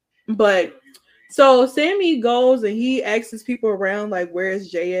 But so Sammy goes and he asks people around like, where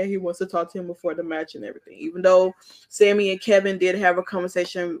is Jay at? He wants to talk to him before the match and everything, even though Sammy and Kevin did have a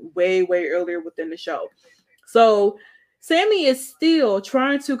conversation way earlier within the show. So Sammy is still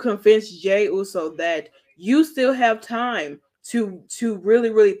trying to convince Jay Uso that you still have time to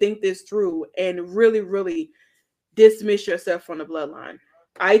really think this through and really dismiss yourself from the bloodline.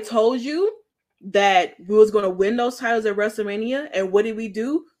 I told you that we was going to win those titles at WrestleMania, and what did we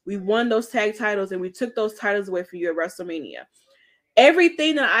do? We won those tag titles and we took those titles away from you at WrestleMania.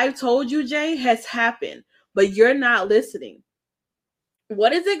 Everything that I've told you, Jay, has happened, but you're not listening.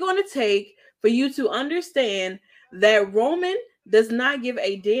 What is it going to take for you to understand that Roman does not give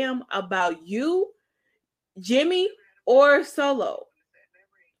a damn about you, Jimmy, or Solo?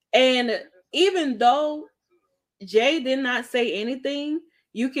 And even though Jay did not say anything,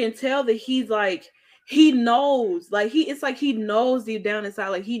 you can tell that he's like, he knows, like it's like he knows deep down inside,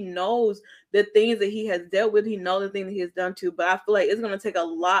 like he knows the things that he has dealt with, he knows the things that he has done too. But I feel like it's gonna take a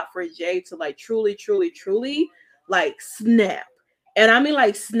lot for Jay to like truly like snap. And I mean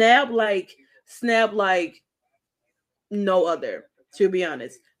like snap like no other, to be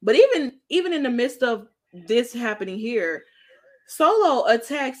honest. But even in the midst of this happening here, Solo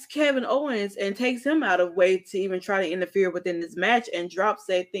attacks Kevin Owens and takes him out of way to even try to interfere within this match and drops,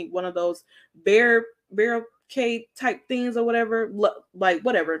 I think, one of those barricade type things or whatever, like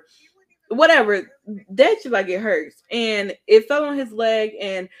whatever that you like, it hurts, and it fell on his leg.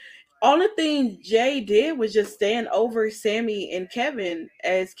 And only thing Jay did was just stand over Sammy and Kevin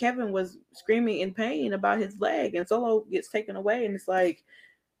as Kevin was screaming in pain about his leg, and Solo gets taken away, and it's like.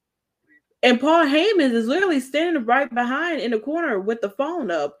 And Paul Heyman is literally standing right behind in the corner with the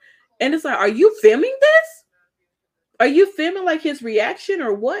phone up. And it's like, are you filming this? Are you filming like his reaction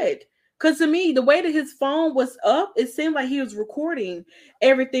or what? Because to me, the way that his phone was up, it seemed like he was recording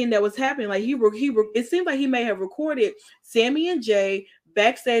everything that was happening. Like it seemed like he may have recorded Sammy and Jay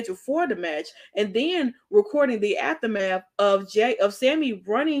backstage before the match, and then recording the aftermath of Sammy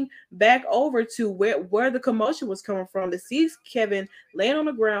running back over to where the commotion was coming from, to see Kevin laying on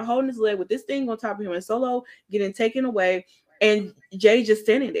the ground holding his leg with this thing on top of him, and Solo getting taken away, and Jay just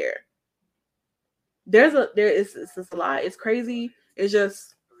standing there. It's a lot. It's crazy. It's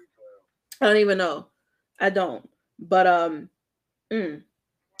just, I don't even know. I don't. But I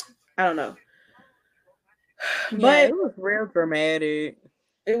don't know. But it was real dramatic.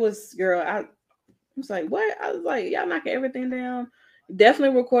 It was, girl. I was like, what? I was like, y'all knocking everything down.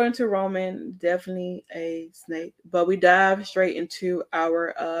 Definitely recording to Roman. Definitely a snake. But we dive straight into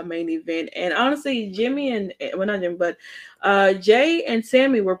our main event. And honestly, Jimmy and not Jimmy, but Jay and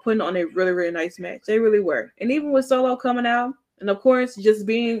Sammy were putting on a really nice match. They really were. And even with Solo coming out, and of course, just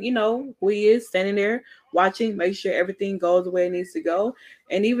being, who he is, standing there watching, make sure everything goes the way it needs to go.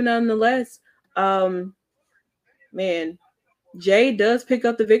 And even nonetheless, man, Jay does pick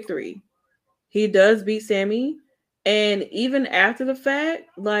up the victory. He does beat Sammy. And even after the fact,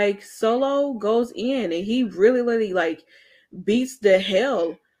 like, Solo goes in and he really like beats the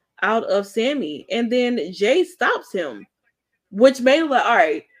hell out of Sammy. And then Jay stops him, which made him like, all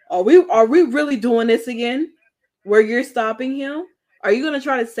right, are we really doing this again? Where you're stopping him? Are you gonna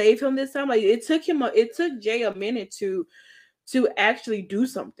try to save him this time? Like, it took Jay a minute to actually do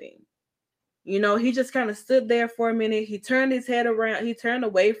something. He just kind of stood there for a minute. He turned his head around. He turned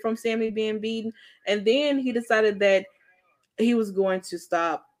away from Sammy being beaten. And then he decided that he was going to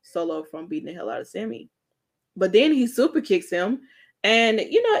stop Solo from beating the hell out of Sammy. But then he super kicks him. And,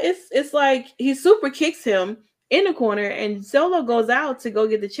 it's like he super kicks him in the corner. And Solo goes out to go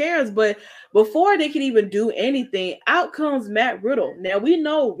get the chairs. But before they can even do anything, out comes Matt Riddle. Now, we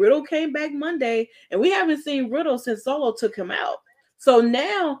know Riddle came back Monday. And we haven't seen Riddle since Solo took him out. So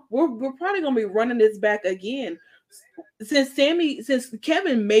now we're probably gonna be running this back again. Since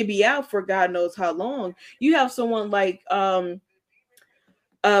Kevin may be out for God knows how long, you have someone like Matt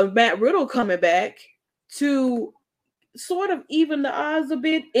Riddle coming back to sort of even the odds a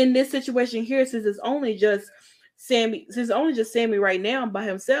bit in this situation here, since it's only just Sammy right now by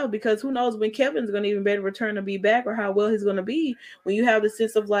himself, because who knows when Kevin's gonna even better return to be back, or how well he's gonna be when you have the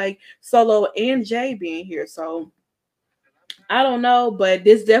sense of like Solo and Jay being here. So I don't know, but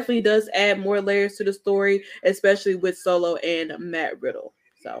this definitely does add more layers to the story, especially with Solo and Matt Riddle.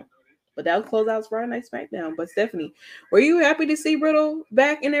 So, but that will close out Friday Night SmackDown. But Stephanie, were you happy to see Riddle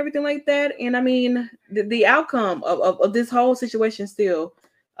back and everything like that? And I mean, the outcome of this whole situation still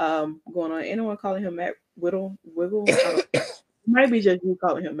going on. Anyone calling him Matt Wiggle? Might be just you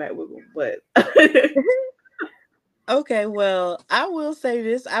calling him Matt Wiggle, but Okay, well, I will say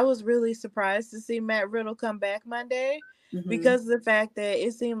this. I was really surprised to see Matt Riddle come back Monday because of the fact that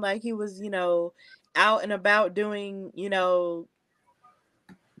it seemed like he was, out and about doing,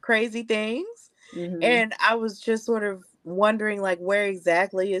 crazy things. And I was just sort of wondering, like, where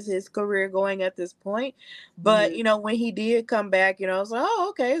exactly is his career going at this point? But, when he did come back, I was like, oh,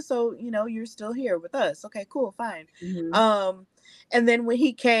 okay, so, you're still here with us. Okay, cool, fine. And then when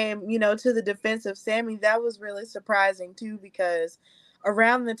he came, to the defense of Sammy, that was really surprising too, because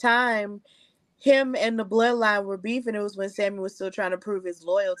around the time him and the Bloodline were beefing, it was when Sammy was still trying to prove his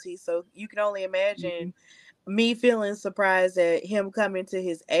loyalty. So you can only imagine me feeling surprised at him coming to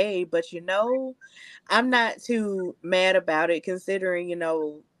his aid. But I'm not too mad about it, considering,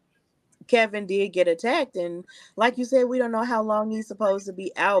 Kevin did get attacked, and like you said, we don't know how long he's supposed to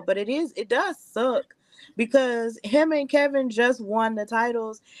be out, but it does suck because him and Kevin just won the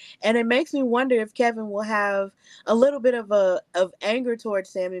titles, and it makes me wonder if Kevin will have a little bit of anger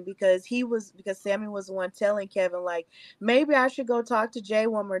towards Sammy because Sammy was the one telling Kevin, like, maybe I should go talk to Jay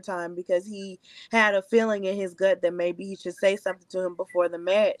one more time, because he had a feeling in his gut that maybe he should say something to him before the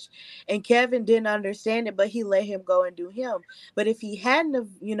match, and Kevin didn't understand it, but he let him go and do him. But if he hadn't have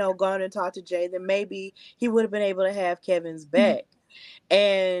gone and talked to Jay, then maybe he would have been able to have Kevin's back.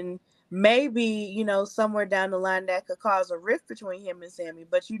 And maybe, somewhere down the line that could cause a rift between him and Sammy,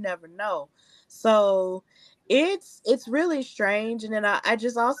 but you never know. So it's really strange. And then I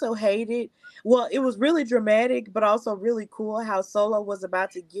just also hated, well, it was really dramatic, but also really cool how Solo was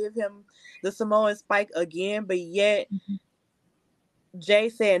about to give him the Samoan spike again, but yet Jay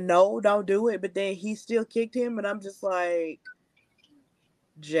said, no, don't do it. But then he still kicked him. And I'm just like,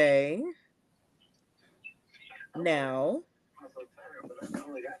 Jay, now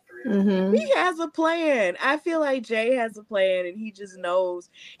he has a plan. I feel like Jay has a plan, and he just knows.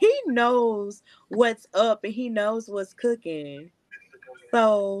 He knows what's up, and he knows what's cooking.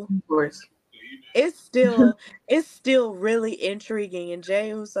 So of course, it's still really intriguing, and Jay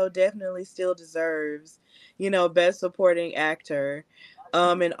Uso definitely still deserves, Best Supporting Actor,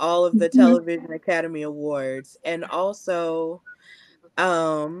 in all of the Television Academy Awards, and also,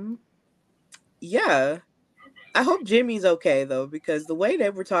 yeah. I hope Jimmy's okay, though, because the way they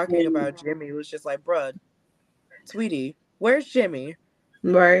were talking about Jimmy was just like, bruh, sweetie, where's Jimmy?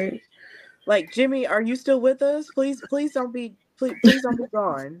 Right. Like, Jimmy, are you still with us? Please don't be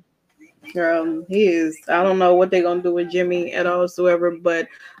gone. He is. I don't know what they're gonna do with Jimmy at all whatsoever, but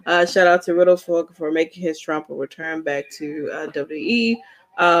shout out to Riddle for making his triumphant return back to WWE.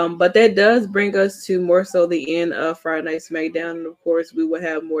 But that does bring us to more so the end of Friday Night SmackDown, and of course we will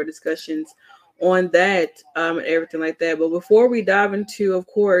have more discussions on that and everything like that. But before we dive into, of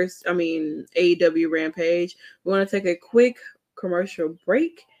course, AEW Rampage, we want to take a quick commercial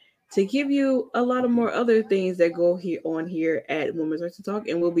break to give you a lot of more other things that go here at Women's Wrestling Talk,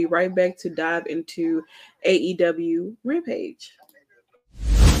 and we'll be right back to dive into AEW Rampage.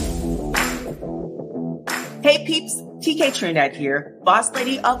 Hey peeps, TK Trinidad here, boss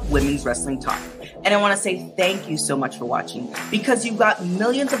lady of Women's Wrestling Talk. And I want to say thank you so much for watching, because you've got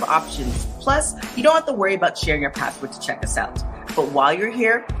millions of options. Plus, you don't have to worry about sharing your password to check us out. But while you're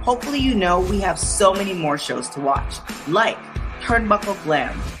here, hopefully we have so many more shows to watch, like Turnbuckle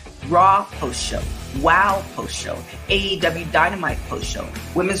Glam, Raw post-show, WoW post-show, AEW Dynamite post-show,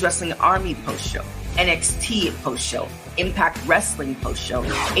 Women's Wrestling Army post-show, NXT post-show, Impact Wrestling post-show,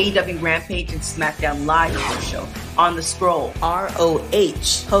 AEW Rampage and Smackdown Live post-show, On the Scroll,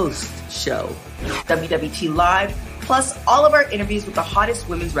 ROH post-show, WWT Live, plus all of our interviews with the hottest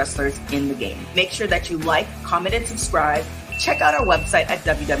women's wrestlers in the game. Make sure that you like, comment, and subscribe. Check out our website at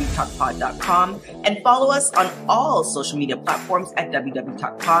www.talkpod.com and follow us on all social media platforms at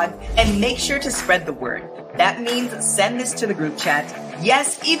www.talkpod, and make sure to spread the word. That means send this to the group chat.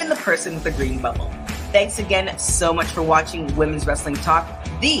 Yes, even the person with the green bubble. Thanks again so much for watching Women's Wrestling Talk,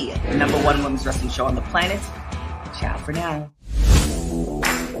 the #1 women's wrestling show on the planet. Ciao for now.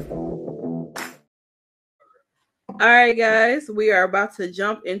 All right, guys, we are about to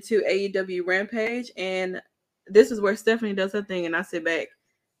jump into AEW Rampage, and this is where Stephanie does her thing, and I sit back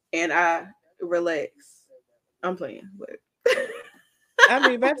and I relax. I'm playing, but I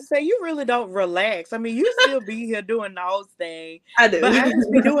mean, about to say, you really don't relax. I mean, you still be here doing the whole thing. I do. But I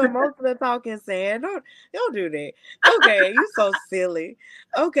just be doing most of the talking, saying, don't do that. Okay, you so silly.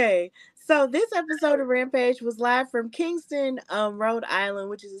 Okay. So this episode of Rampage was live from Kingston, Rhode Island,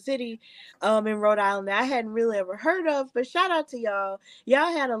 which is a city in Rhode Island that I hadn't really ever heard of. But shout out to y'all.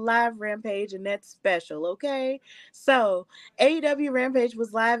 Y'all had a live Rampage, and that's special, okay? So AEW Rampage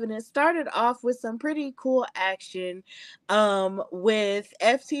was live, and it started off with some pretty cool action with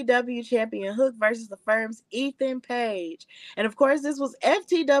FTW champion Hook versus the firm's Ethan Page. And of course, this was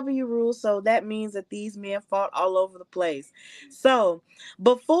FTW rules, so that means that these men fought all over the place. So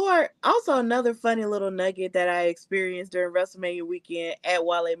also another funny little nugget that I experienced during WrestleMania weekend at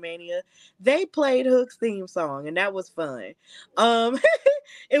Wale Mania, they played Hook's theme song, and that was fun.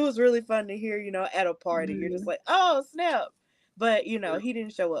 It was really fun to hear, at a party. You're just like, oh, snap. But, he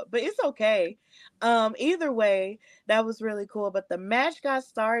didn't show up. But it's okay. Either way, that was really cool. But the match got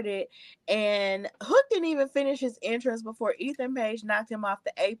started, and Hook didn't even finish his entrance before Ethan Page knocked him off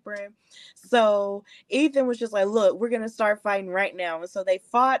the apron. So Ethan was just like, look, we're going to start fighting right now. And so they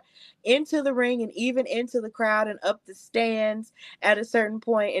fought into the ring and even into the crowd and up the stands at a certain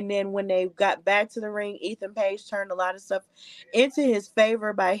point. And then when they got back to the ring, Ethan Page turned a lot of stuff into his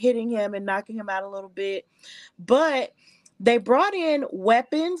favor by hitting him and knocking him out a little bit. But they brought in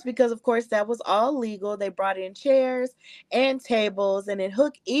weapons because, of course, that was all legal. They brought in chairs and tables, and then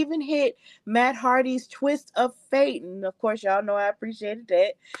Hook even hit Matt Hardy's twist of fate. And, of course, y'all know I appreciated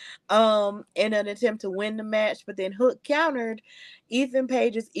that in an attempt to win the match. But then Hook countered Ethan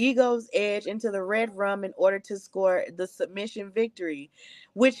Page's ego's edge into the red rum in order to score the submission victory,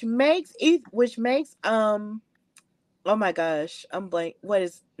 which makes oh my gosh, I'm blank.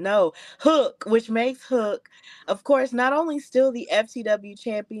 Hook, which makes Hook, of course, not only still the FTW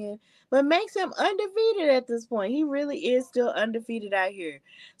champion, but makes him undefeated at this point. He really is still undefeated out here.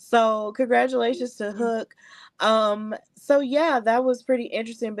 So congratulations to Hook. So yeah, that was pretty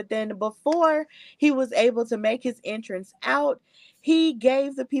interesting. But then before he was able to make his entrance out, he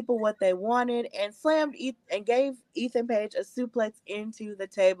gave the people what they wanted and gave Ethan Page a suplex into the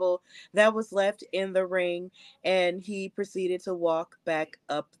table that was left in the ring, and he proceeded to walk back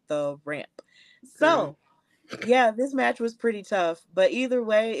up the ramp. So, yeah, this match was pretty tough, but either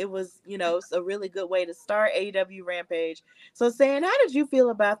way, it was, a really good way to start AEW Rampage. So, Sam, how did you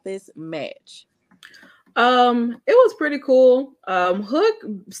feel about this match? It was pretty cool. Hook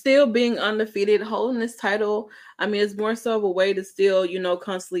still being undefeated, holding this title. I mean, it's more so of a way to still,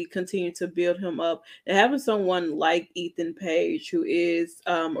 constantly continue to build him up. And having someone like Ethan Page, who is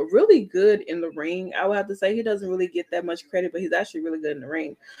really good in the ring, I would have to say he doesn't really get that much credit, but he's actually really good in the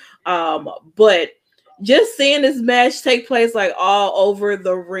ring. But just seeing this match take place like all over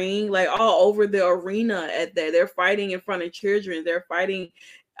the ring, like all over the arena at that, they're fighting in front of children, they're fighting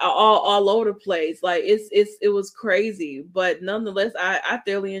all over the place. Like it was crazy, but nonetheless, I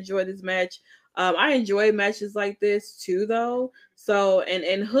thoroughly enjoyed this match. I enjoy matches like this too, though. So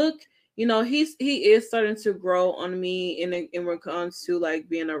and Hook, he is starting to grow on me in when it comes to like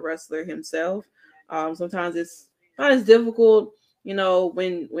being a wrestler himself. Sometimes it's not as difficult,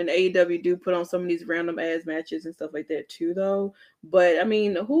 when AEW do put on some of these random ass matches and stuff like that too, though. But I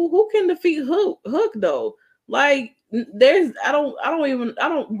mean, who can defeat Hook though? Like the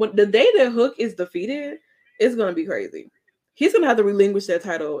day that Hook is defeated, it's gonna be crazy. He's gonna have to relinquish that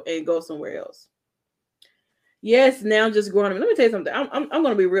title and go somewhere else. Yes, now just growing. Let me tell you something. I'm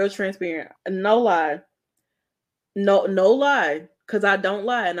gonna be real transparent. No lie. No lie, because I don't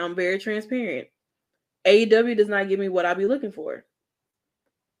lie and I'm very transparent. AEW does not give me what I be looking for.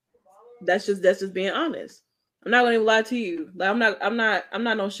 That's just being honest. I'm not gonna even lie to you. Like I'm not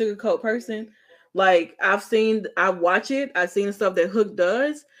no sugarcoat person. Like I watch it, I've seen stuff that Hook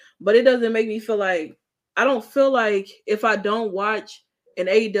does, but it doesn't make me feel like, I don't feel like if I don't watch an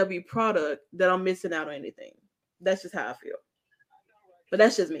AEW product that I'm missing out on anything. That's just how I feel. But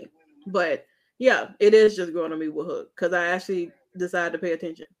that's just me. But yeah, it is just growing on me with Hook because I actually decided to pay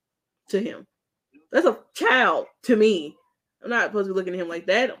attention to him. That's a child to me. I'm not supposed to be looking at him like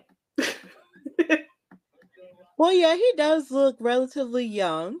that. Well, yeah, he does look relatively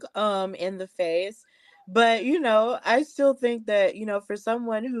young in the face, but I still think that, for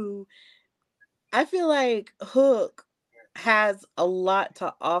someone who, I feel like Hook has a lot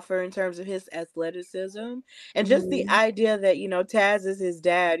to offer in terms of his athleticism and just the Mhm. idea that Taz is his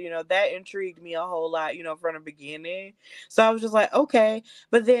dad. That intrigued me a whole lot, from the beginning. So I was just like, okay.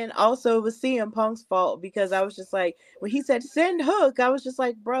 But then also it was CM Punk's fault because I was just like, when he said send Hook, I was just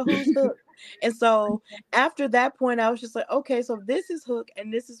like, bro, who's Hook? And so after that point I was just like, okay, so this is Hook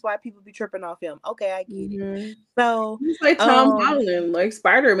and this is why people be tripping off him. Okay, I get it. Mhm. So He's like Tom Holland, like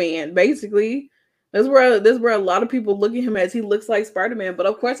Spider-Man, basically. That's where a lot of people look at him as he looks like Spider-Man. But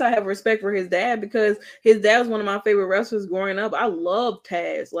of course, I have respect for his dad because his dad was one of my favorite wrestlers growing up. I love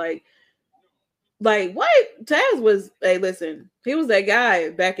Taz. Like what? Taz was. Hey, listen, he was that guy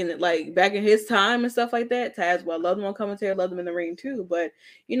back in his time and stuff like that. Taz, well, I loved him on commentary, loved him in the ring too. But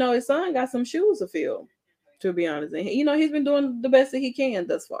his son got some shoes to fill, to be honest. And he's been doing the best that he can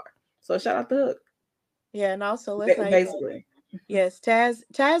thus far. So shout out to Hook. yeah, and also let's not even. Basically. Yes,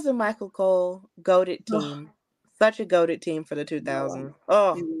 Taz and Michael Cole, goated team. Such a goated team for the 2000s.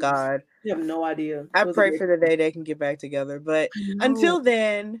 Oh, God. You have no idea. I It was a pray great for the day they can get back together. But I know. until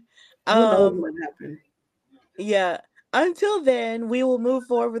then, Who knows what happened? yeah. Until then, we will move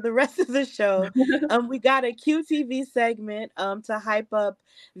forward with the rest of the show. We got a QTV segment to hype up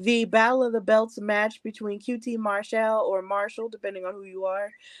the Battle of the Belts match between QT Marshall or Marshall, depending on who you are,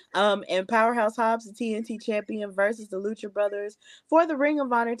 and Powerhouse Hobbs, the TNT champion, versus the Lucha Brothers for the Ring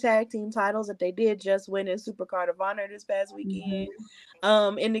of Honor tag team titles that they did just win in Supercard of Honor this past weekend.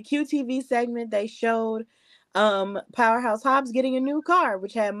 In the QTV segment, they showed Powerhouse Hobbs getting a new car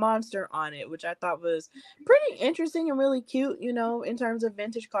which had Monster on it, which I thought was pretty interesting and really cute, in terms of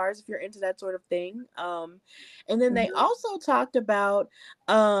vintage cars if you're into that sort of thing. And then they also talked about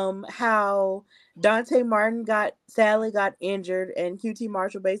how Dante Martin sadly got injured and QT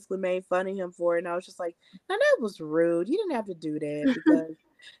Marshall basically made fun of him for it, and I was just like, now that was rude. You didn't have to do that because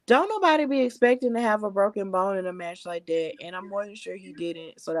don't nobody be expecting to have a broken bone in a match like that, and I'm more than sure he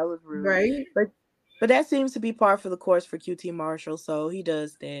didn't, so that was rude. Right. But that seems to be par for the course for QT Marshall, so he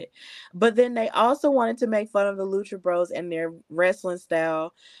does that. But then they also wanted to make fun of the Lucha Bros and their wrestling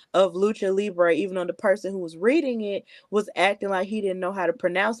style of Lucha Libre, even though the person who was reading it was acting like he didn't know how to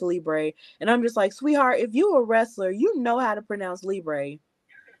pronounce Libre. And I'm just like, sweetheart, if you a wrestler, you know how to pronounce Libre.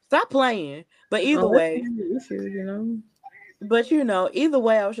 Stop playing. But either way, either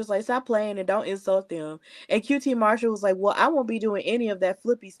way, I was just like, stop playing and don't insult them. And QT Marshall was like, well, I won't be doing any of that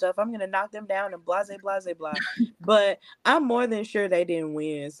flippy stuff. I'm going to knock them down and blah, blah, blah, blah. But I'm more than sure they didn't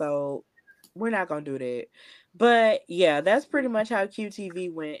win. So we're not going to do that. But yeah, that's pretty much how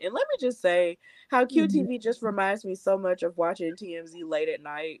QTV went. And let me just say how QTV just reminds me so much of watching TMZ late at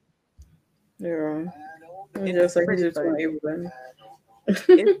night. Yeah. It's just like pretty he's just funny. everybody.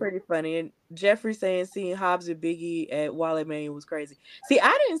 It's pretty funny. And Jeffrey saying seeing Hobbs and Big E at Wally Mania was crazy. See,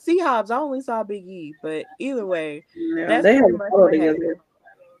 I didn't see Hobbs. I only saw Big E. But either way, Yeah, that's they have pretty a much photo what together.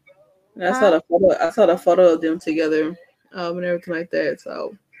 happened. I saw the photo. I saw the photo of them together, and everything like that.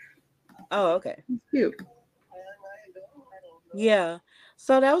 So, oh, okay, it's cute. Yeah.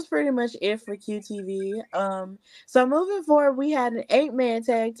 So that was pretty much it for QTV. So moving forward, we had an 8-man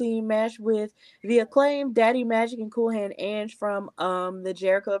tag team match with the Acclaimed, Daddy Magic, and Cool Hand Ange from the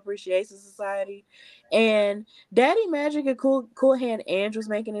Jericho Appreciation Society. And Daddy Magic and Cool Hand Ange was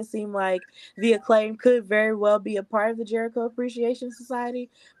making it seem like the Acclaimed could very well be a part of the Jericho Appreciation Society.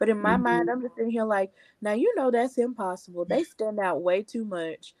 But in my mind, I'm just sitting here like, now that's impossible. They stand out way too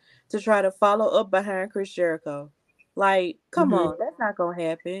much to try to follow up behind Chris Jericho. Like, come on, that's not gonna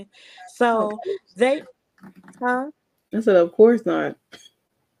happen. So they, huh? I said, of course not.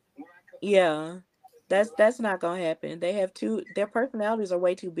 Yeah, that's not gonna happen. Their personalities are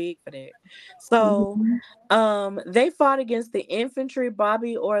way too big for that. So, they fought against the Infantry,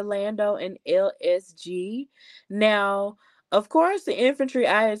 Bobby Orlando, and LSG. Now, of course, the Infantry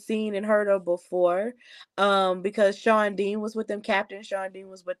I had seen and heard of before, because Sean Dean was with them, Captain Sean Dean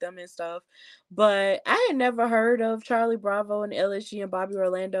was with them and stuff. But I had never heard of Charlie Bravo and LSG and Bobby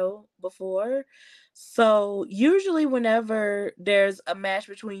Orlando before. So usually whenever there's a match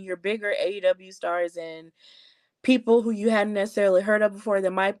between your bigger AEW stars and people who you hadn't necessarily heard of before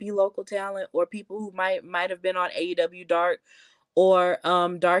that might be local talent or people who might have been on AEW Dark or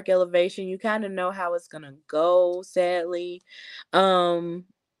Dark Elevation, you kind of know how it's gonna go, sadly.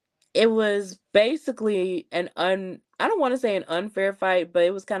 It was basically I don't want to say an unfair fight, but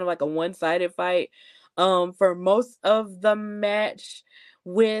it was kind of like a one-sided fight for most of the match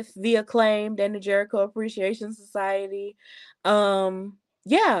with the Acclaimed and the Jericho Appreciation Society.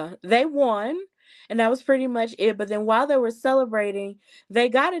 Yeah, they won, and that was pretty much it. But then while they were celebrating, they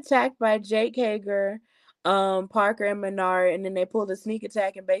got attacked by Jake Hager, Parker and Menard, and then they pulled a sneak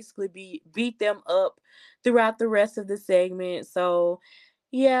attack and basically beat them up throughout the rest of the segment. So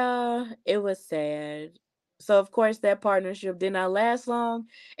yeah, it was sad. So of course that partnership did not last long,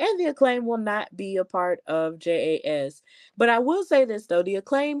 and the Acclaim will not be a part of JAS. But I will say this though, the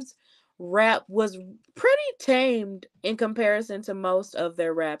Acclaim's rap was pretty tamed in comparison to most of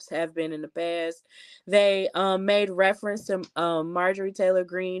their raps have been in the past. They made reference to Marjorie Taylor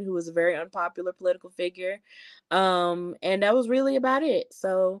Greene, who was a very unpopular political figure, and that was really about it.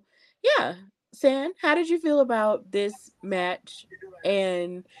 So yeah, San, how did you feel about this match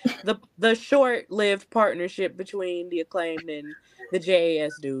and the short-lived partnership between the Acclaimed and the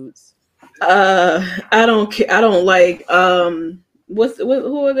JAS dudes? I don't care. I don't like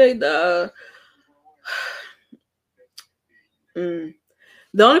who are they? The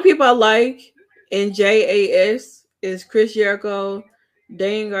only people I like in JAS is Chris Jericho,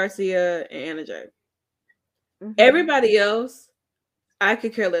 Dane Garcia, and Anna Jay. Mm-hmm. Everybody else, I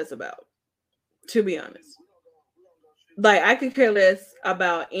could care less about, to be honest. Like, I could care less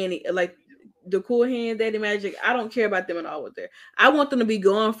about any, like, the Cool Hand, Daddy Magic. I don't care about them at all with there. I want them to be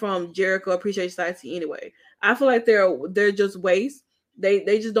gone from Jericho Appreciation Society anyway. I feel like they're just waste.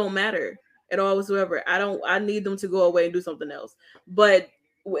 They just don't matter at all whatsoever. I need them to go away and do something else. But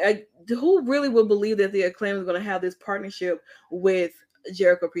who really would believe that the Acclaim is going to have this partnership with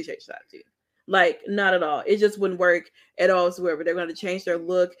Jericho Appreciation Society? Like, not at all. It just wouldn't work at all whatsoever. They're going to change their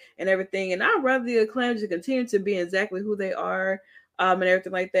look and everything. And I'd rather the Acclaim to continue to be exactly who they are, and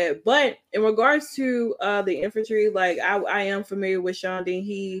everything like that. But in regards to the infantry, like, I am familiar with Sean Dean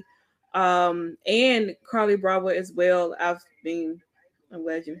He and Carly Bravo as well. I'm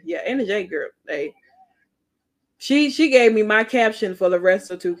glad you, yeah, and the J girl. Hey, she gave me my caption for the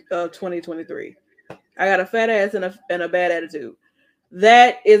rest of 2023. I got a fat ass and a bad attitude.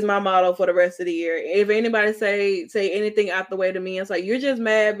 That is my motto for the rest of the year. If anybody say anything out the way to me, it's like, you're just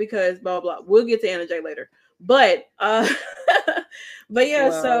mad because blah blah. We'll get to Anna J later. But but yeah,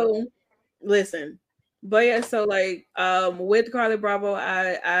 wow. So listen. But yeah, so like with Carly Bravo,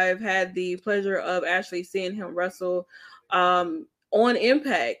 I've had the pleasure of actually seeing him wrestle on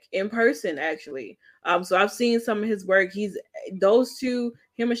Impact in person, actually. So I've seen some of his work. Those two,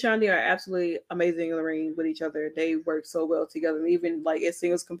 him and Shandi, are absolutely amazing in the ring with each other. They work so well together. And even like as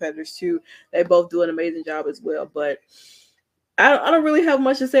singles competitors too, they both do an amazing job as well. But I don't really have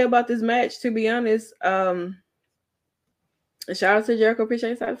much to say about this match, to be honest. Shout out to Jericho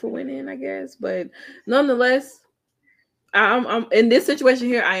Appreciation Society for winning, I guess. But nonetheless, I'm in this situation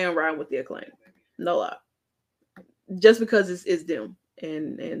here. I am riding with the Acclaim, no lie. Just because it's them,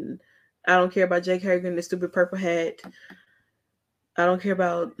 and I don't care about Jake Hager and the stupid purple hat. I don't care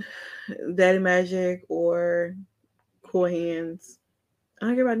about Daddy Magic or Cool Hands. I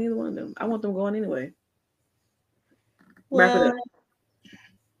don't care about neither one of them. I want them going anyway. Wrap it up.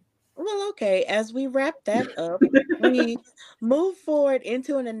 Well, okay. As we wrap that up, we move forward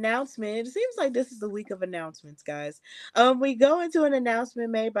into an announcement. It seems like this is the week of announcements, guys. We go into an announcement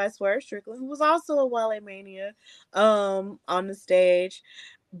made by Swerve Strickland, who was also a Wale Mania on the stage.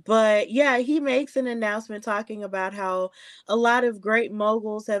 But yeah, he makes an announcement talking about how a lot of great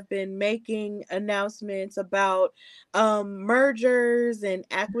moguls have been making announcements about mergers and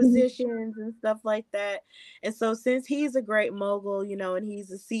acquisitions and stuff like that. And so since he's a great mogul, and he's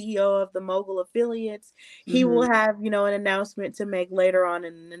the CEO of the mogul affiliates, he will have, an announcement to make later on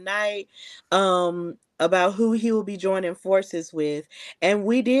in the night about who he will be joining forces with. And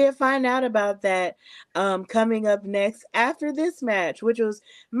we did find out about that coming up next after this match, which was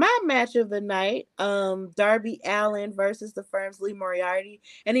my match of the night, Darby Allin versus the Firm's Lee Moriarty.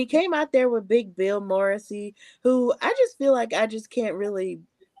 And he came out there with Big Bill Morrissey, who I just feel like I just can't really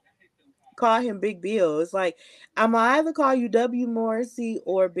call him Big Bill. It's like, I'm either call you W Morrissey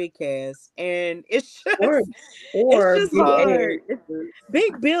or Big Cass. And it's just, or it's just Big hard.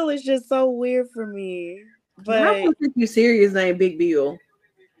 Big Bill is just so weird for me. But how can take you serious named Big Bill?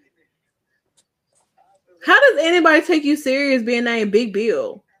 How does anybody take you serious being named Big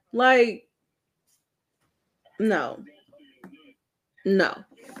Bill? Like, no, ma'am.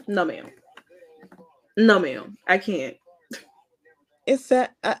 No, ma'am. I can't. It's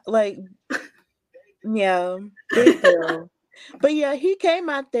that, like, yeah, Big Bill. But yeah, he came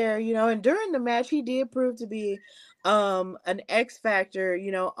out there, and during the match, he did prove to be an X factor,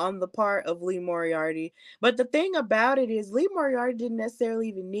 on the part of Lee Moriarty. But the thing about it is Lee Moriarty didn't necessarily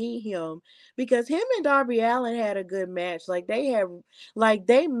even need him, because him and Darby Allin had a good match. Like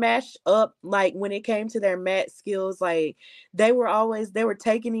they matched up, like when it came to their match skills, like they were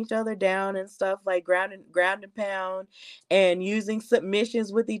taking each other down and stuff, like ground and pound, and using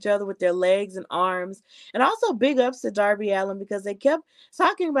submissions with each other with their legs and arms. And also big ups to Darby Allin, because they kept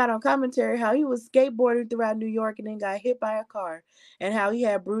talking about on commentary how he was skateboarding throughout New York and then got hit by a car, and how he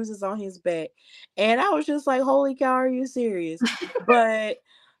had bruises on his back. And I was just like, holy cow, are you serious?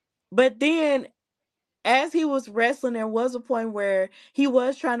 But then as he was wrestling, there was a point where he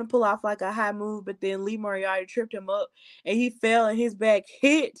was trying to pull off like a high move, but then Lee Moriarty tripped him up and he fell and his back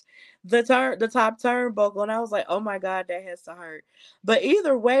hit the top turnbuckle. And I was like, oh my God, that has to hurt. But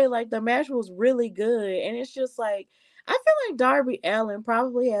either way, like the match was really good. And it's just like, I feel like Darby Allin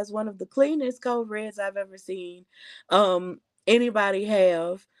probably has one of the cleanest code reds I've ever seen anybody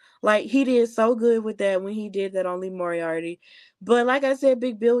have. Like, he did so good with that when he did that on Lee Moriarty. But like I said,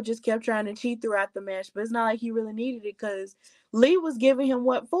 Big Bill just kept trying to cheat throughout the match. But it's not like he really needed it, because Lee was giving him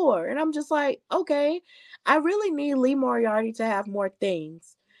what for. And I'm just like, okay, I really need Lee Moriarty to have more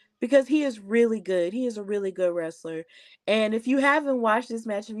things, because he is really good. He is a really good wrestler. And if you haven't watched this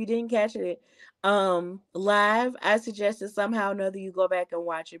match, if you didn't catch it live, I suggest that somehow or another you go back and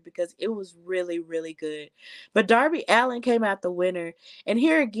watch it, because it was really, really good. But Darby Allin came out the winner. And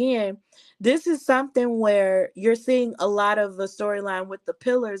here again, this is something where you're seeing a lot of the storyline with the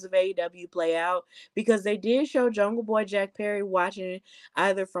pillars of AEW play out, because they did show Jungle Boy Jack Perry watching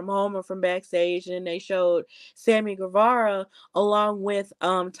either from home or from backstage, and they showed Sammy Guevara along with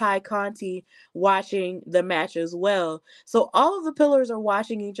Ty Conti watching the match as well. So all of the pillars are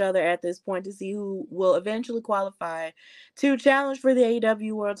watching each other at this point to see who will eventually qualify to challenge for the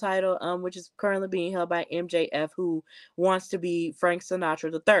AEW World Title, which is currently being held by MJF, who wants to be Frank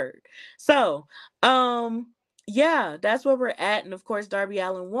Sinatra III. So, yeah, that's where we're at. And of course, Darby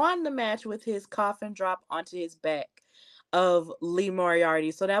Allin won the match with his coffin drop onto his back of Lee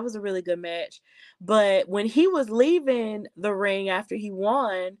Moriarty. So that was a really good match. But when he was leaving the ring after he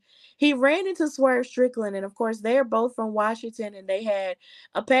won, he ran into Swerve Strickland. And of course, they're both from Washington and they had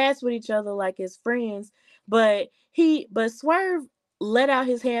a pass with each other like his friends. But Swerve let out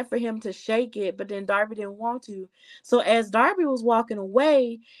his hand for him to shake it, but then Darby didn't want to. So as Darby was walking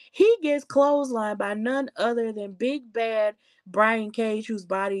away, he gets clotheslined by none other than Big Bad Brian Cage, whose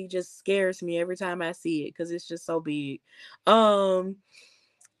body just scares me every time I see it, because it's just so big.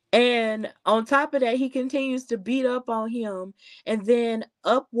 And on top of that, he continues to beat up on him. And then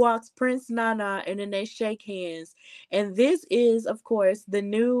up walks Prince Nana, and then they shake hands. And this is, of course, the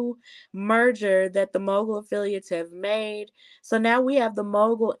new merger that the Mogul affiliates have made. So now we have the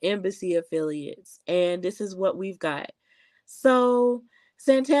Mogul Embassy affiliates. And this is what we've got. So,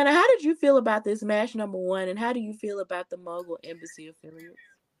 Santana, how did you feel about this match number one? And how do you feel about the Mogul Embassy affiliates?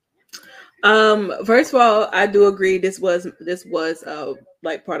 First of all, I do agree this was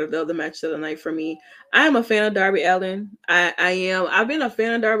like part of the other match of the night for me. I am a fan of Darby Allin. I am. I've been a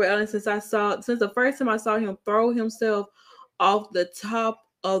fan of Darby Allin since the first time I saw him throw himself off the top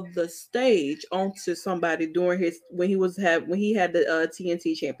of the stage onto somebody during when he had the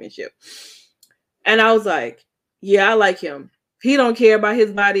TNT championship. And I was like, yeah, I like him. He don't care about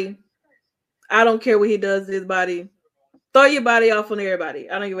his body. I don't care what he does to his body. Throw your body off on everybody.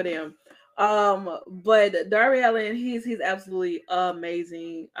 I don't give a damn. But Darby Allin, he's absolutely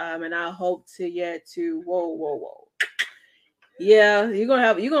amazing. And I hope to whoa. Yeah, you're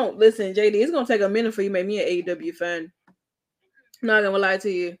gonna listen, JD. It's gonna take a minute for you to make me an AEW fan. I'm not gonna lie to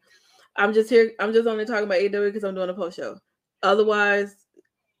you. I'm just only talking about AEW because I'm doing a post show. Otherwise,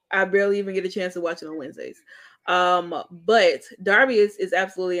 I barely even get a chance to watch it on Wednesdays. But Darby is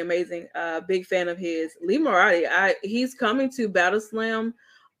absolutely amazing. Big fan of his. Lee Moriarty, he's coming to Battle Slam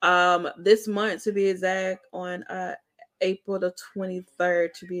this month, to be exact, on April the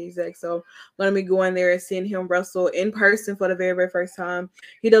 23rd, to be exact. So I'm gonna be going there and seeing him wrestle in person for the very, very first time.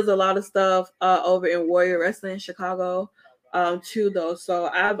 He does a lot of stuff over in Warrior Wrestling in Chicago too, though. So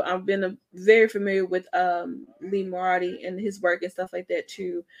I've been very familiar with Lee Moriarty and his work and stuff like that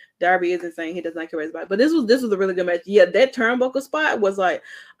too. Darby isn't saying he does not care about, but this was a really good match. Yeah, that turnbuckle spot was like,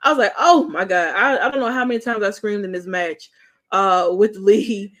 I was like, oh my God, I don't know how many times I screamed in this match with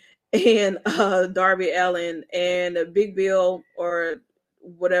Lee and Darby Allin, and Big Bill or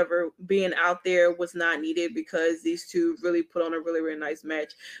whatever being out there was not needed, because these two really put on a really, really nice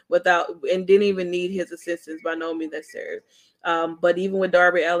match and didn't even need his assistance by no means necessary. But even with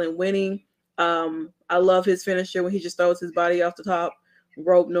Darby Allin winning, I love his finisher when he just throws his body off the top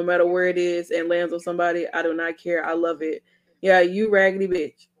rope, no matter where it is, and lands on somebody. I do not care. I love it. Yeah, you raggedy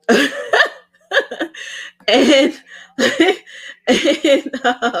bitch. and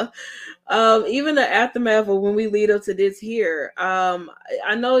even the aftermath of when we lead up to this here,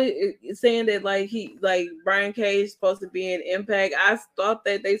 I know saying that like Brian Cage supposed to be in Impact. I thought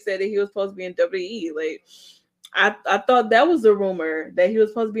that they said that he was supposed to be in WWE. Like I thought that was the rumor that he was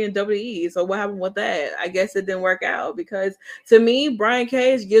supposed to be in WWE. So what happened with that? I guess it didn't work out because to me, Brian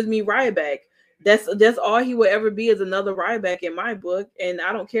Cage gives me Ryback. That's all he will ever be is another Ryback in my book, and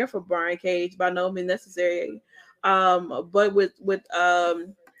I don't care for Brian Cage by no means necessary. But with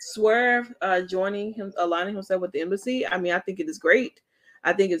Swerve joining him, aligning himself with the embassy, I mean, I think it is great.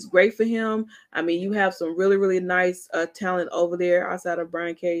 I think it's great for him. I mean, you have some really, really nice talent over there outside of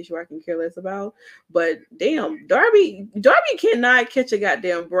Brian Cage, who I can care less about. But damn, Darby cannot catch a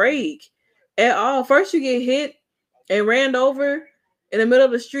goddamn break at all. First, you get hit and ran over in the middle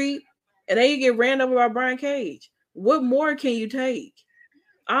of the street, and then you get ran over by Brian Cage. What more can you take?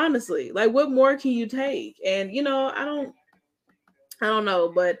 Honestly, like what more can you take? And I don't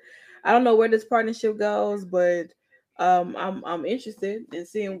know, but I don't know where this partnership goes, but I'm interested in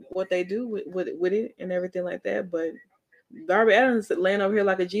seeing what they do with it and everything like that. But Darby Allin laying over here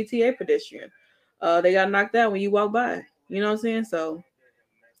like a GTA pedestrian. They got knocked out when you walk by. You know what I'm saying? So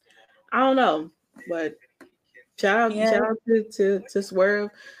I don't know, but shout out to Swerve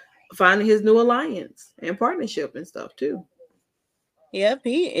finding his new alliance and partnership and stuff too. Yep,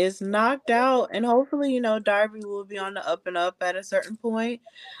 he is knocked out, and hopefully, Darby will be on the up and up at a certain point.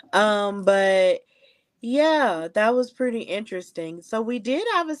 But yeah, that was pretty interesting. So we did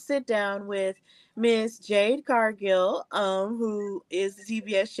have a sit down with Miss Jade Cargill, who is the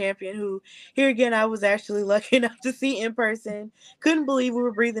TBS champion, who here again I was actually lucky enough to see in person. Couldn't believe we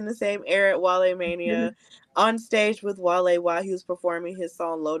were breathing the same air at Wale Mania. On stage with Wale while he was performing his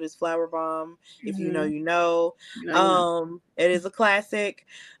song Lotus Flower Bomb. If you know, you know. It is a classic.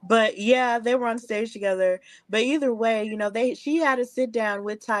 But yeah, they were on stage together. But either way, she had to sit down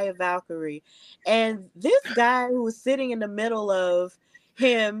with Taya Valkyrie. And this guy who was sitting in the middle of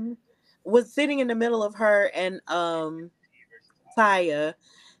him was sitting in the middle of her and Taya,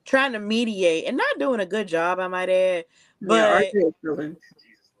 trying to mediate and not doing a good job, I might add. But RJ was feeling.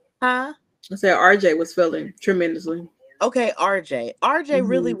 Huh? I said RJ was feeling tremendously. Okay, RJ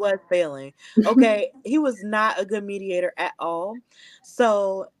really was failing. Okay, he was not a good mediator at all.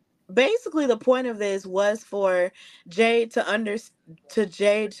 So basically the point of this was for Jade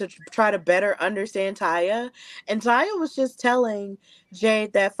to try to better understand Taya, and Taya was just telling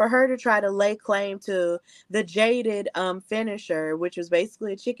Jade that for her to try to lay claim to the jaded finisher, which was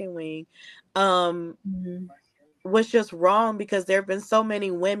basically a chicken wing, was just wrong because there have been so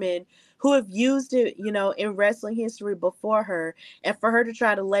many women who have used it, in wrestling history before her, and for her to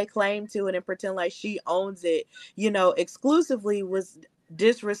try to lay claim to it and pretend like she owns it, exclusively was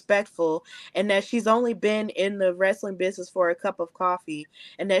disrespectful, and that she's only been in the wrestling business for a cup of coffee,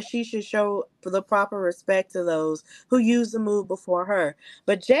 and that she should show the proper respect to those who used the move before her.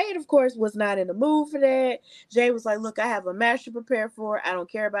 But Jade, of course, was not in the mood for that. Jade was like, look, I have a match to prepare for. I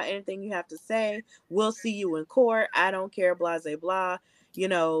don't care about anything you have to say. We'll see you in court. I don't care, blah, blah, blah.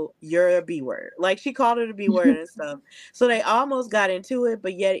 You're a B word. Like, she called it a B word and stuff. So they almost got into it,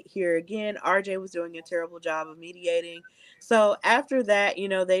 but yet here again, RJ was doing a terrible job of mediating. So after that,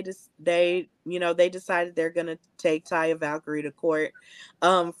 they decided they're gonna take Taya Valkyrie to court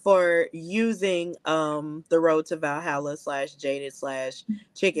for using the road to Valhalla / jaded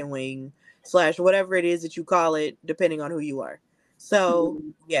 / chicken wing / whatever it is that you call it, depending on who you are. So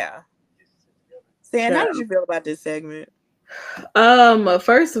yeah. Stan, how did you feel about this segment?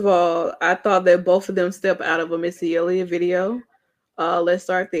 First of all, I thought that both of them stepped out of a Missy Elliott video. Let's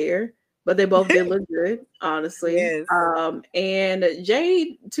start there. But they both did look good, honestly. Yes. And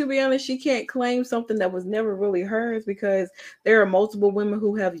Jade, to be honest, she can't claim something that was never really hers because there are multiple women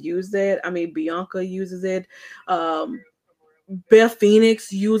who have used it. I mean, Bianca uses it. Beth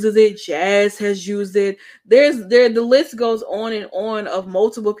Phoenix uses it. Jazz has used it. The list goes on and on of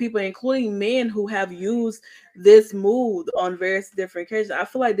multiple people, including men who have used this move on various different occasions. I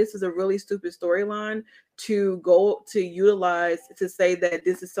feel like this is a really stupid storyline to go to utilize to say that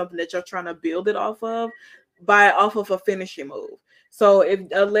this is something that you're trying to build it off of a finishing move. So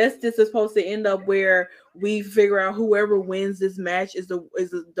unless this is supposed to end up where we figure out whoever wins this match is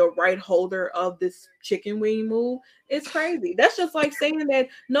the right holder of this chicken wing move, it's crazy. That's just like saying that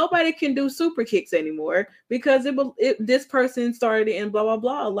nobody can do super kicks anymore because this person started it and blah blah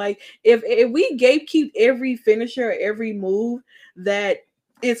blah. Like if we gatekeep every finisher, every move that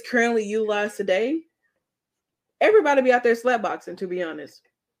is currently utilized today, everybody be out there slapboxing, to be honest.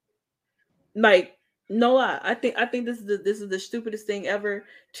 Like, no lie. I think this is the stupidest thing ever,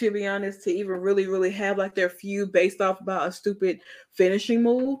 to be honest, to even really have like their feud based off about a stupid finishing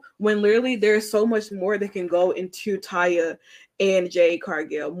move, when literally there's so much more that can go into Taya and Jade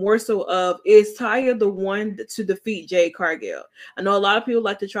Cargill. More so of, is Taya the one to defeat Jade Cargill? I know a lot of people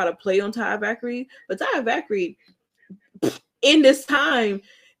like to try to play on Taya Valkyrie, but Taya Valkyrie in this time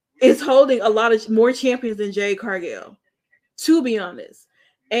is holding a lot of more champions than Jade Cargill, to be honest.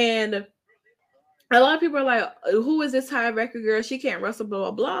 And a lot of people are like, who is this high record girl? She can't wrestle,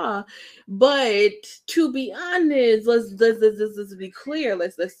 blah, blah, blah. But to be honest, let's be clear.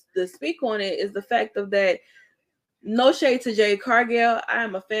 Let's speak on it, is the fact of that. No shade to Jade Cargill. I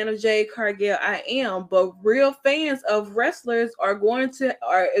am a fan of Jade Cargill. I am, but real fans of wrestlers are going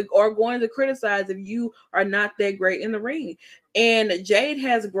to criticize if you are not that great in the ring. And Jade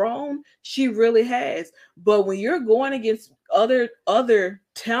has grown. She really has. But when you're going against other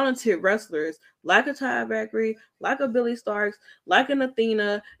talented wrestlers like a Ty Valkyrie, like a Billy Starks, like an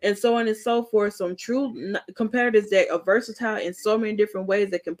Athena, and so on and so forth, some true competitors that are versatile in so many different ways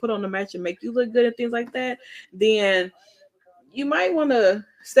that can put on the match and make you look good and things like that, then you might want to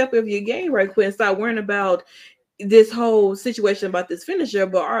step up your game right quick and start worrying about this whole situation about this finisher.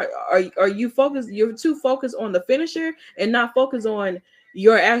 But are you focused? You're too focused on the finisher and not focused on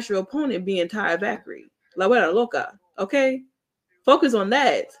your actual opponent being Ty Valkyrie. La Buena Loca, okay? Focus on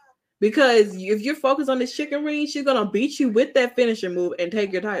that. Because if you're focused on this chicken ring, she's gonna beat you with that finisher move and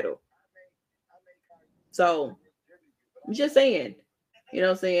take your title. So I'm just saying, you know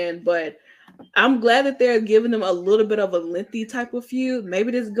what I'm saying? But I'm glad that they're giving them a little bit of a lengthy type of feud.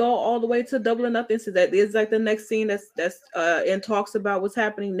 Maybe this go all the way to Double or Nothing, so that is like the next scene that's in talks about what's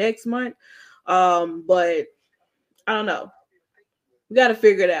happening next month. But I don't know. We got to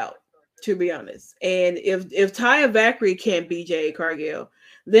figure it out, to be honest. And if Taya Valkyrie can't beat Jade Cargill,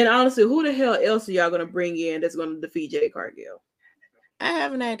 then honestly, who the hell else are y'all gonna bring in that's gonna defeat Jade Cargill? I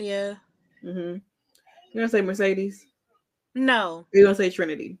have an idea. You're gonna say Mercedes? No. You're gonna say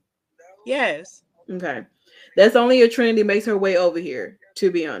Trinity? Yes. Okay. That's only if Trinity makes her way over here, to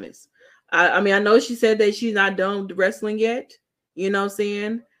be honest. I mean, I know she said that she's not done with wrestling yet. You know what I'm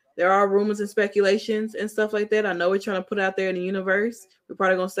saying? There are rumors and speculations and stuff like that. I know we're trying to put out there in the universe. We're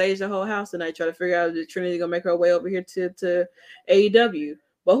probably gonna stage the whole house tonight, try to figure out if Trinity gonna make her way over here to AEW.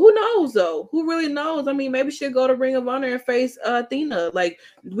 But who knows though? Who really knows? I mean, maybe she'll go to Ring of Honor and face Athena. Like,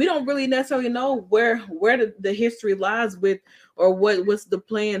 we don't really necessarily know where the history lies with, or what's the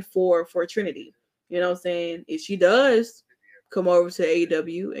plan for Trinity. You know what I'm saying? If she does come over to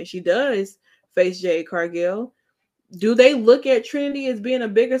AEW and she does face Jade Cargill, do they look at Trinity as being a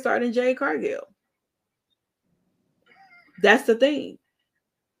bigger star than Jade Cargill? That's the thing.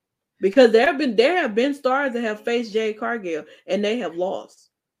 Because there have been stars that have faced Jade Cargill and they have lost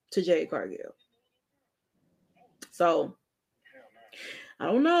to Jade Cargill. So I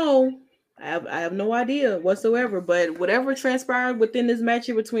don't know. I have no idea whatsoever. But whatever transpired within this match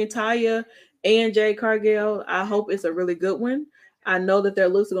here between Taya and Jade Cargill, I hope it's a really good one. I know that their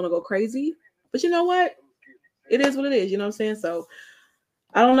looks are gonna go crazy, but you know what? It is what it is. You know what I'm saying? So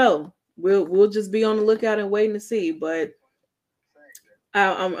I don't know. We'll just be on the lookout and waiting to see. But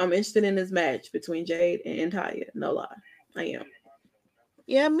I'm interested in this match between Jade and Taya. No lie, I am.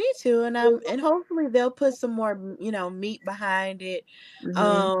 Yeah, me too. And hopefully they'll put some more, meat behind it,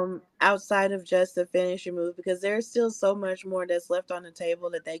 outside of just the finishing move, because there's still so much more that's left on the table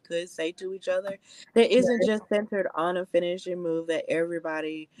that they could say to each other that isn't just centered on a finishing move that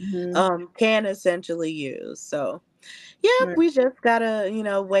everybody can essentially use. So yeah, we just gotta,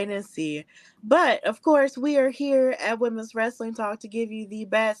 wait and see. But of course, we are here at Women's Wrestling Talk to give you the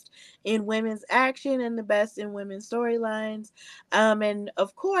best in women's action and the best in women's storylines. And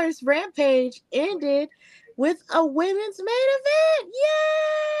of course, Rampage ended with a women's main event.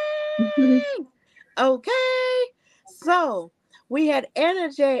 Yay! Okay, so we had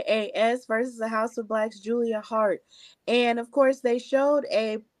Anna JAS versus the House of Black's Julia Hart. And of course, they showed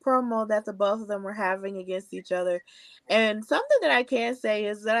a promo that the both of them were having against each other. And something that I can say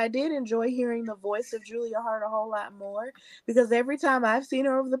is that I did enjoy hearing the voice of Julia Hart a whole lot more, because every time I've seen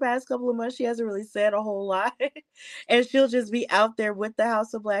her over the past couple of months, she hasn't really said a whole lot. And she'll just be out there with the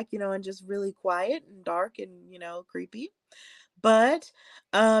House of Black, and just really quiet and dark and, creepy. But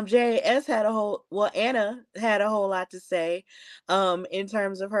JAS had Anna had a whole lot to say in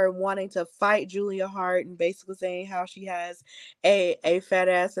terms of her wanting to fight Julia Hart and basically saying how she has a fat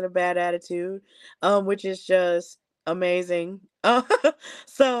ass and a bad attitude, which is just amazing.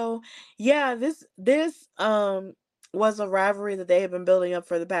 So yeah, this was a rivalry that they have been building up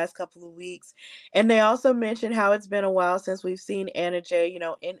for the past couple of weeks. And they also mentioned how it's been a while since we've seen Anna Jay,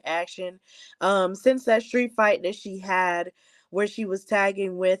 in action. Since that street fight that she had where she was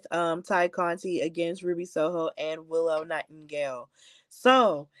tagging with Ty Conti against Ruby Soho and Willow Nightingale.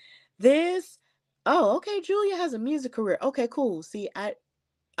 So this okay, Julia has a music career. Okay, cool. See, I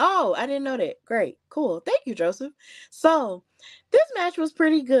didn't know that. Great. Cool. Thank you, Joseph. So this match was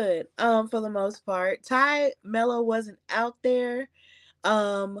pretty good, for the most part. Ty Mello wasn't out there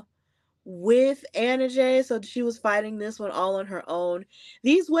um with Anna Jay, so she was fighting this one all on her own.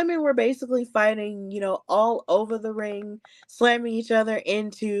 These women were basically fighting, all over the ring, slamming each other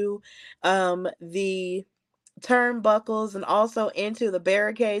into the turnbuckles and also into the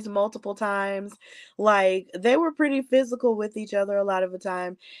barricades multiple times. Like, they were pretty physical with each other a lot of the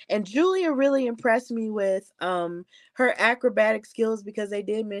time. And Julia really impressed me with her acrobatic skills, because they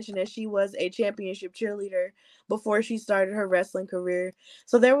did mention that she was a championship cheerleader before she started her wrestling career.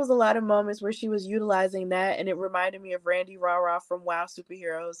 So there was a lot of moments where she was utilizing that, and it reminded me of Randy Rara from WoW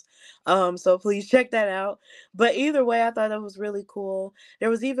Superheroes. So please check that out. But either way, I thought that was really cool. There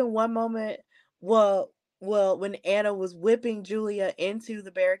was even one moment, when Anna was whipping Julia into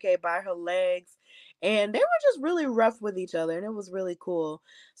the barricade by her legs, and they were just really rough with each other, and it was really cool.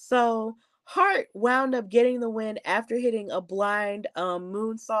 So Hart wound up getting the win after hitting a blind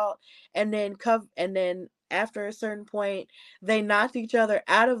moonsault, and then after a certain point, they knocked each other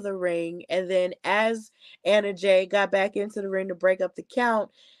out of the ring, and then as Anna Jay got back into the ring to break up the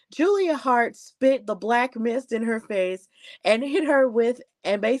count, Julia Hart spit the black mist in her face and hit her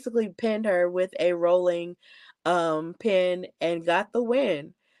and basically pinned her with a rolling pin and got the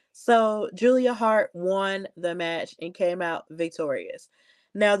win. So Julia Hart won the match and came out victorious.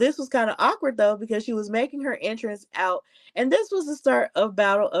 Now this was kind of awkward though, because she was making her entrance out, and this was the start of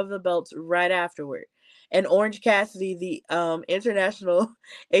Battle of the Belts right afterward. And Orange Cassidy, the international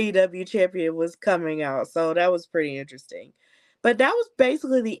AEW champion, was coming out. So that was pretty interesting. But that was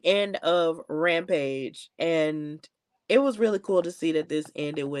basically the end of Rampage, and it was really cool to see that this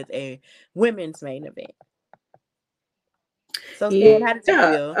ended with a women's main event. So, Stan, how did you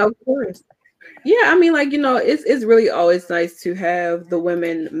Yeah, feel? of course. Yeah, I mean, like, it's really always nice to have the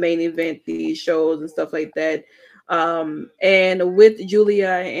women main event these shows and stuff like that. And with Julia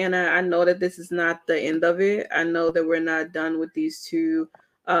and Anna, I know that this is not the end of it. I know that we're not done with these two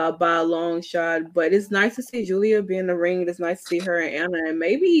by a long shot, but it's nice to see Julia be in the ring. It's nice to see her and Anna, and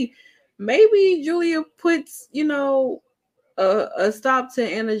maybe Julia puts, a stop to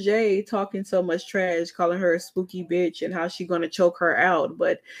Anna Jay talking so much trash, calling her a spooky bitch and how she gonna choke her out.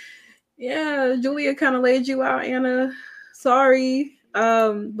 But yeah, Julia kind of laid you out, Anna. Sorry.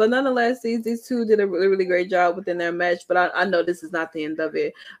 But nonetheless, these two did a really, really great job within their match. But I know this is not the end of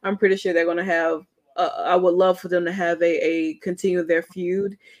it. I'm pretty sure they're gonna have. I would love for them to have a continue their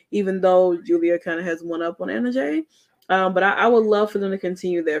feud, even though Julia kind of has one up on Anna Jay. But I would love for them to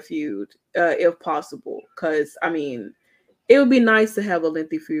continue their feud, if possible, because I mean, it would be nice to have a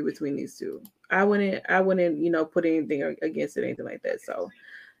lengthy feud between these two. I wouldn't, put anything against it, anything like that. So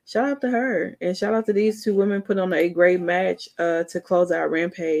shout out to her, and shout out to these two women putting on a great match to close out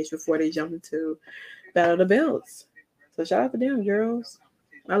Rampage before they jump into Battle of the Belts. So shout out to them, girls.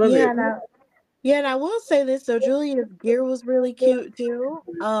 I love Yeah, it. and I will say this. So Julia's gear was really cute too.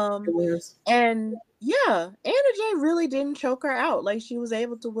 It was. And yeah, Anna Jay really didn't choke her out. Like, she was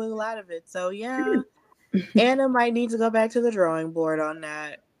able to wiggle out of it. So yeah, Anna might need to go back to the drawing board on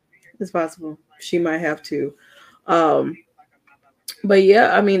that. It's possible she might have to. Um, but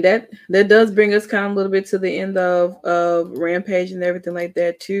yeah, I mean that does bring us kind of a little bit to the end of Rampage and everything like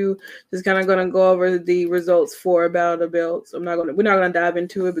that too. Just kind of gonna go over the results for Battle of the Belts. We're not gonna dive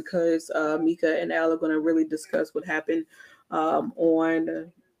into it because Mika and Al are gonna really discuss what happened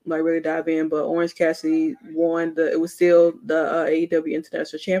on like really dive in. But Orange Cassidy won. It was still the AEW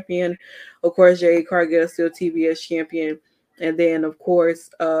International Champion. Of course, Jay Cargill still TBS champion. And then, of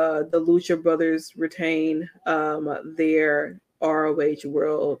course, the Lucha Brothers retain their ROH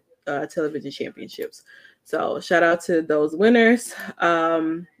World Television Championships. So shout out to those winners.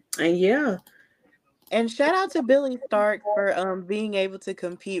 And yeah. And shout out to Billy Stark for being able to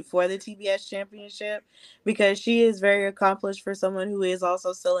compete for the TBS championship, because she is very accomplished for someone who is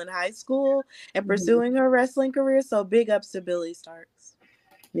also still in high school and pursuing her wrestling career. So big ups to Billy Starks.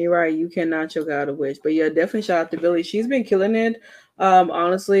 You're right. You cannot choke out a witch. But yeah, definitely shout out to Billy. She's been killing it.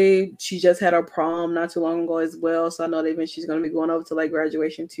 Honestly, she just had her prom not too long ago as well. So I know that even she's gonna be going over to like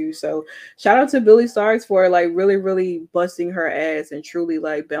graduation too. So shout out to Billy Starks for like really, really busting her ass and truly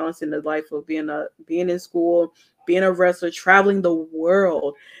like balancing the life of being in school being a wrestler, traveling the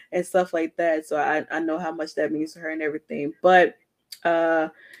world and stuff like that. So I know how much that means to her and everything. But yeah,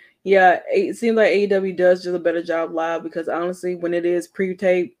 it seems like AEW does just a better job live, because honestly, when it is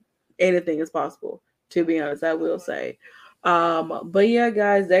pre-tape, anything is possible, to be honest, I will say. But yeah,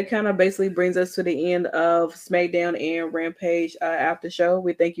 guys, that kind of basically brings us to the end of SmackDown and Rampage after show.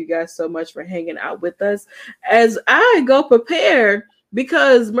 We thank you guys so much for hanging out with us as I go prepare,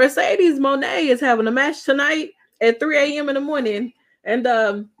 because Mercedes Moné is having a match tonight at 3 a.m. in the morning.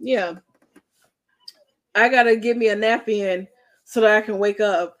 And yeah, I gotta get me a nap in so that I can wake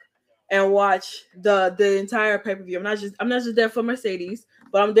up and watch the entire pay-per-view. I'm not just there for Mercedes,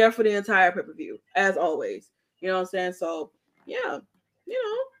 but I'm there for the entire pay-per-view, as always. You know what I'm saying? So yeah, you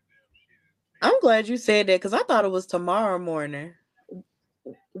know. I'm glad you said that, because I thought it was tomorrow morning.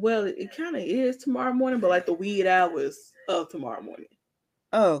 Well, it kind of is tomorrow morning, but like the weed hours of tomorrow morning.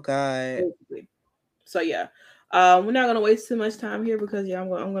 Oh God. Basically. So yeah. We're not gonna waste too much time here, because I'm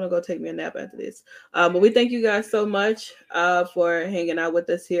gonna go take me a nap after this. But we thank you guys so much for hanging out with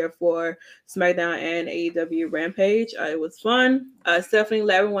us here for SmackDown and AEW Rampage. It was fun. Stephanie,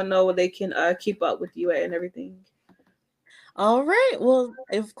 let everyone know where they can keep up with you at and everything. All right. Well,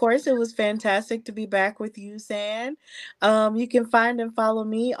 of course, it was fantastic to be back with you, San. You can find and follow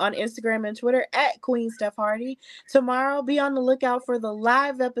me on Instagram and Twitter at Queen Steph Hardy. Tomorrow, be on the lookout for the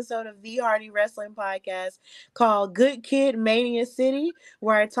live episode of the Hardy Wrestling Podcast called Good Kid Mania City,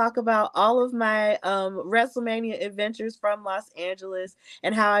 where I talk about all of my WrestleMania adventures from Los Angeles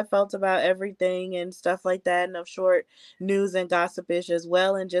and how I felt about everything and stuff like that, and of short news and gossipish as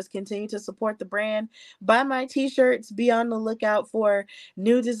well. And just continue to support the brand. Buy my t-shirts. Be on the lookout for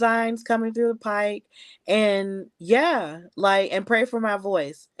new designs coming through the pike, and yeah, and pray for my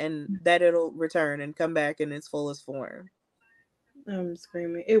voice and that it'll return and come back in its fullest form. I'm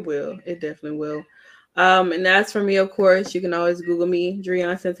screaming. It will. It definitely will. And that's for me, of course. You can always Google me,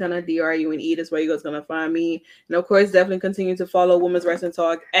 Dreon Santana, DRUNE. That's where you guys gonna find me. And of course, definitely continue to follow Women's Wrestling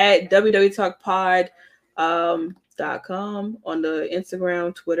Talk at www.talkpod.com on the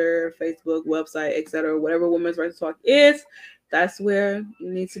Instagram, Twitter, Facebook, website, etc. Whatever Women's Wrestling Talk is, that's where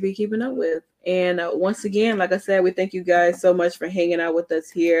you need to be keeping up with. And once again, like I said, we thank you guys so much for hanging out with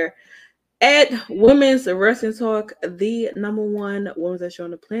us here at Women's Wrestling Talk, the #1 women's show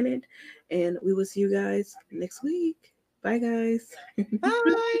on the planet. And we will see you guys next week. Bye, guys.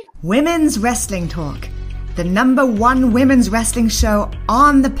 Bye. Women's Wrestling Talk, the #1 women's wrestling show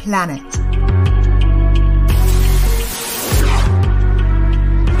on the planet.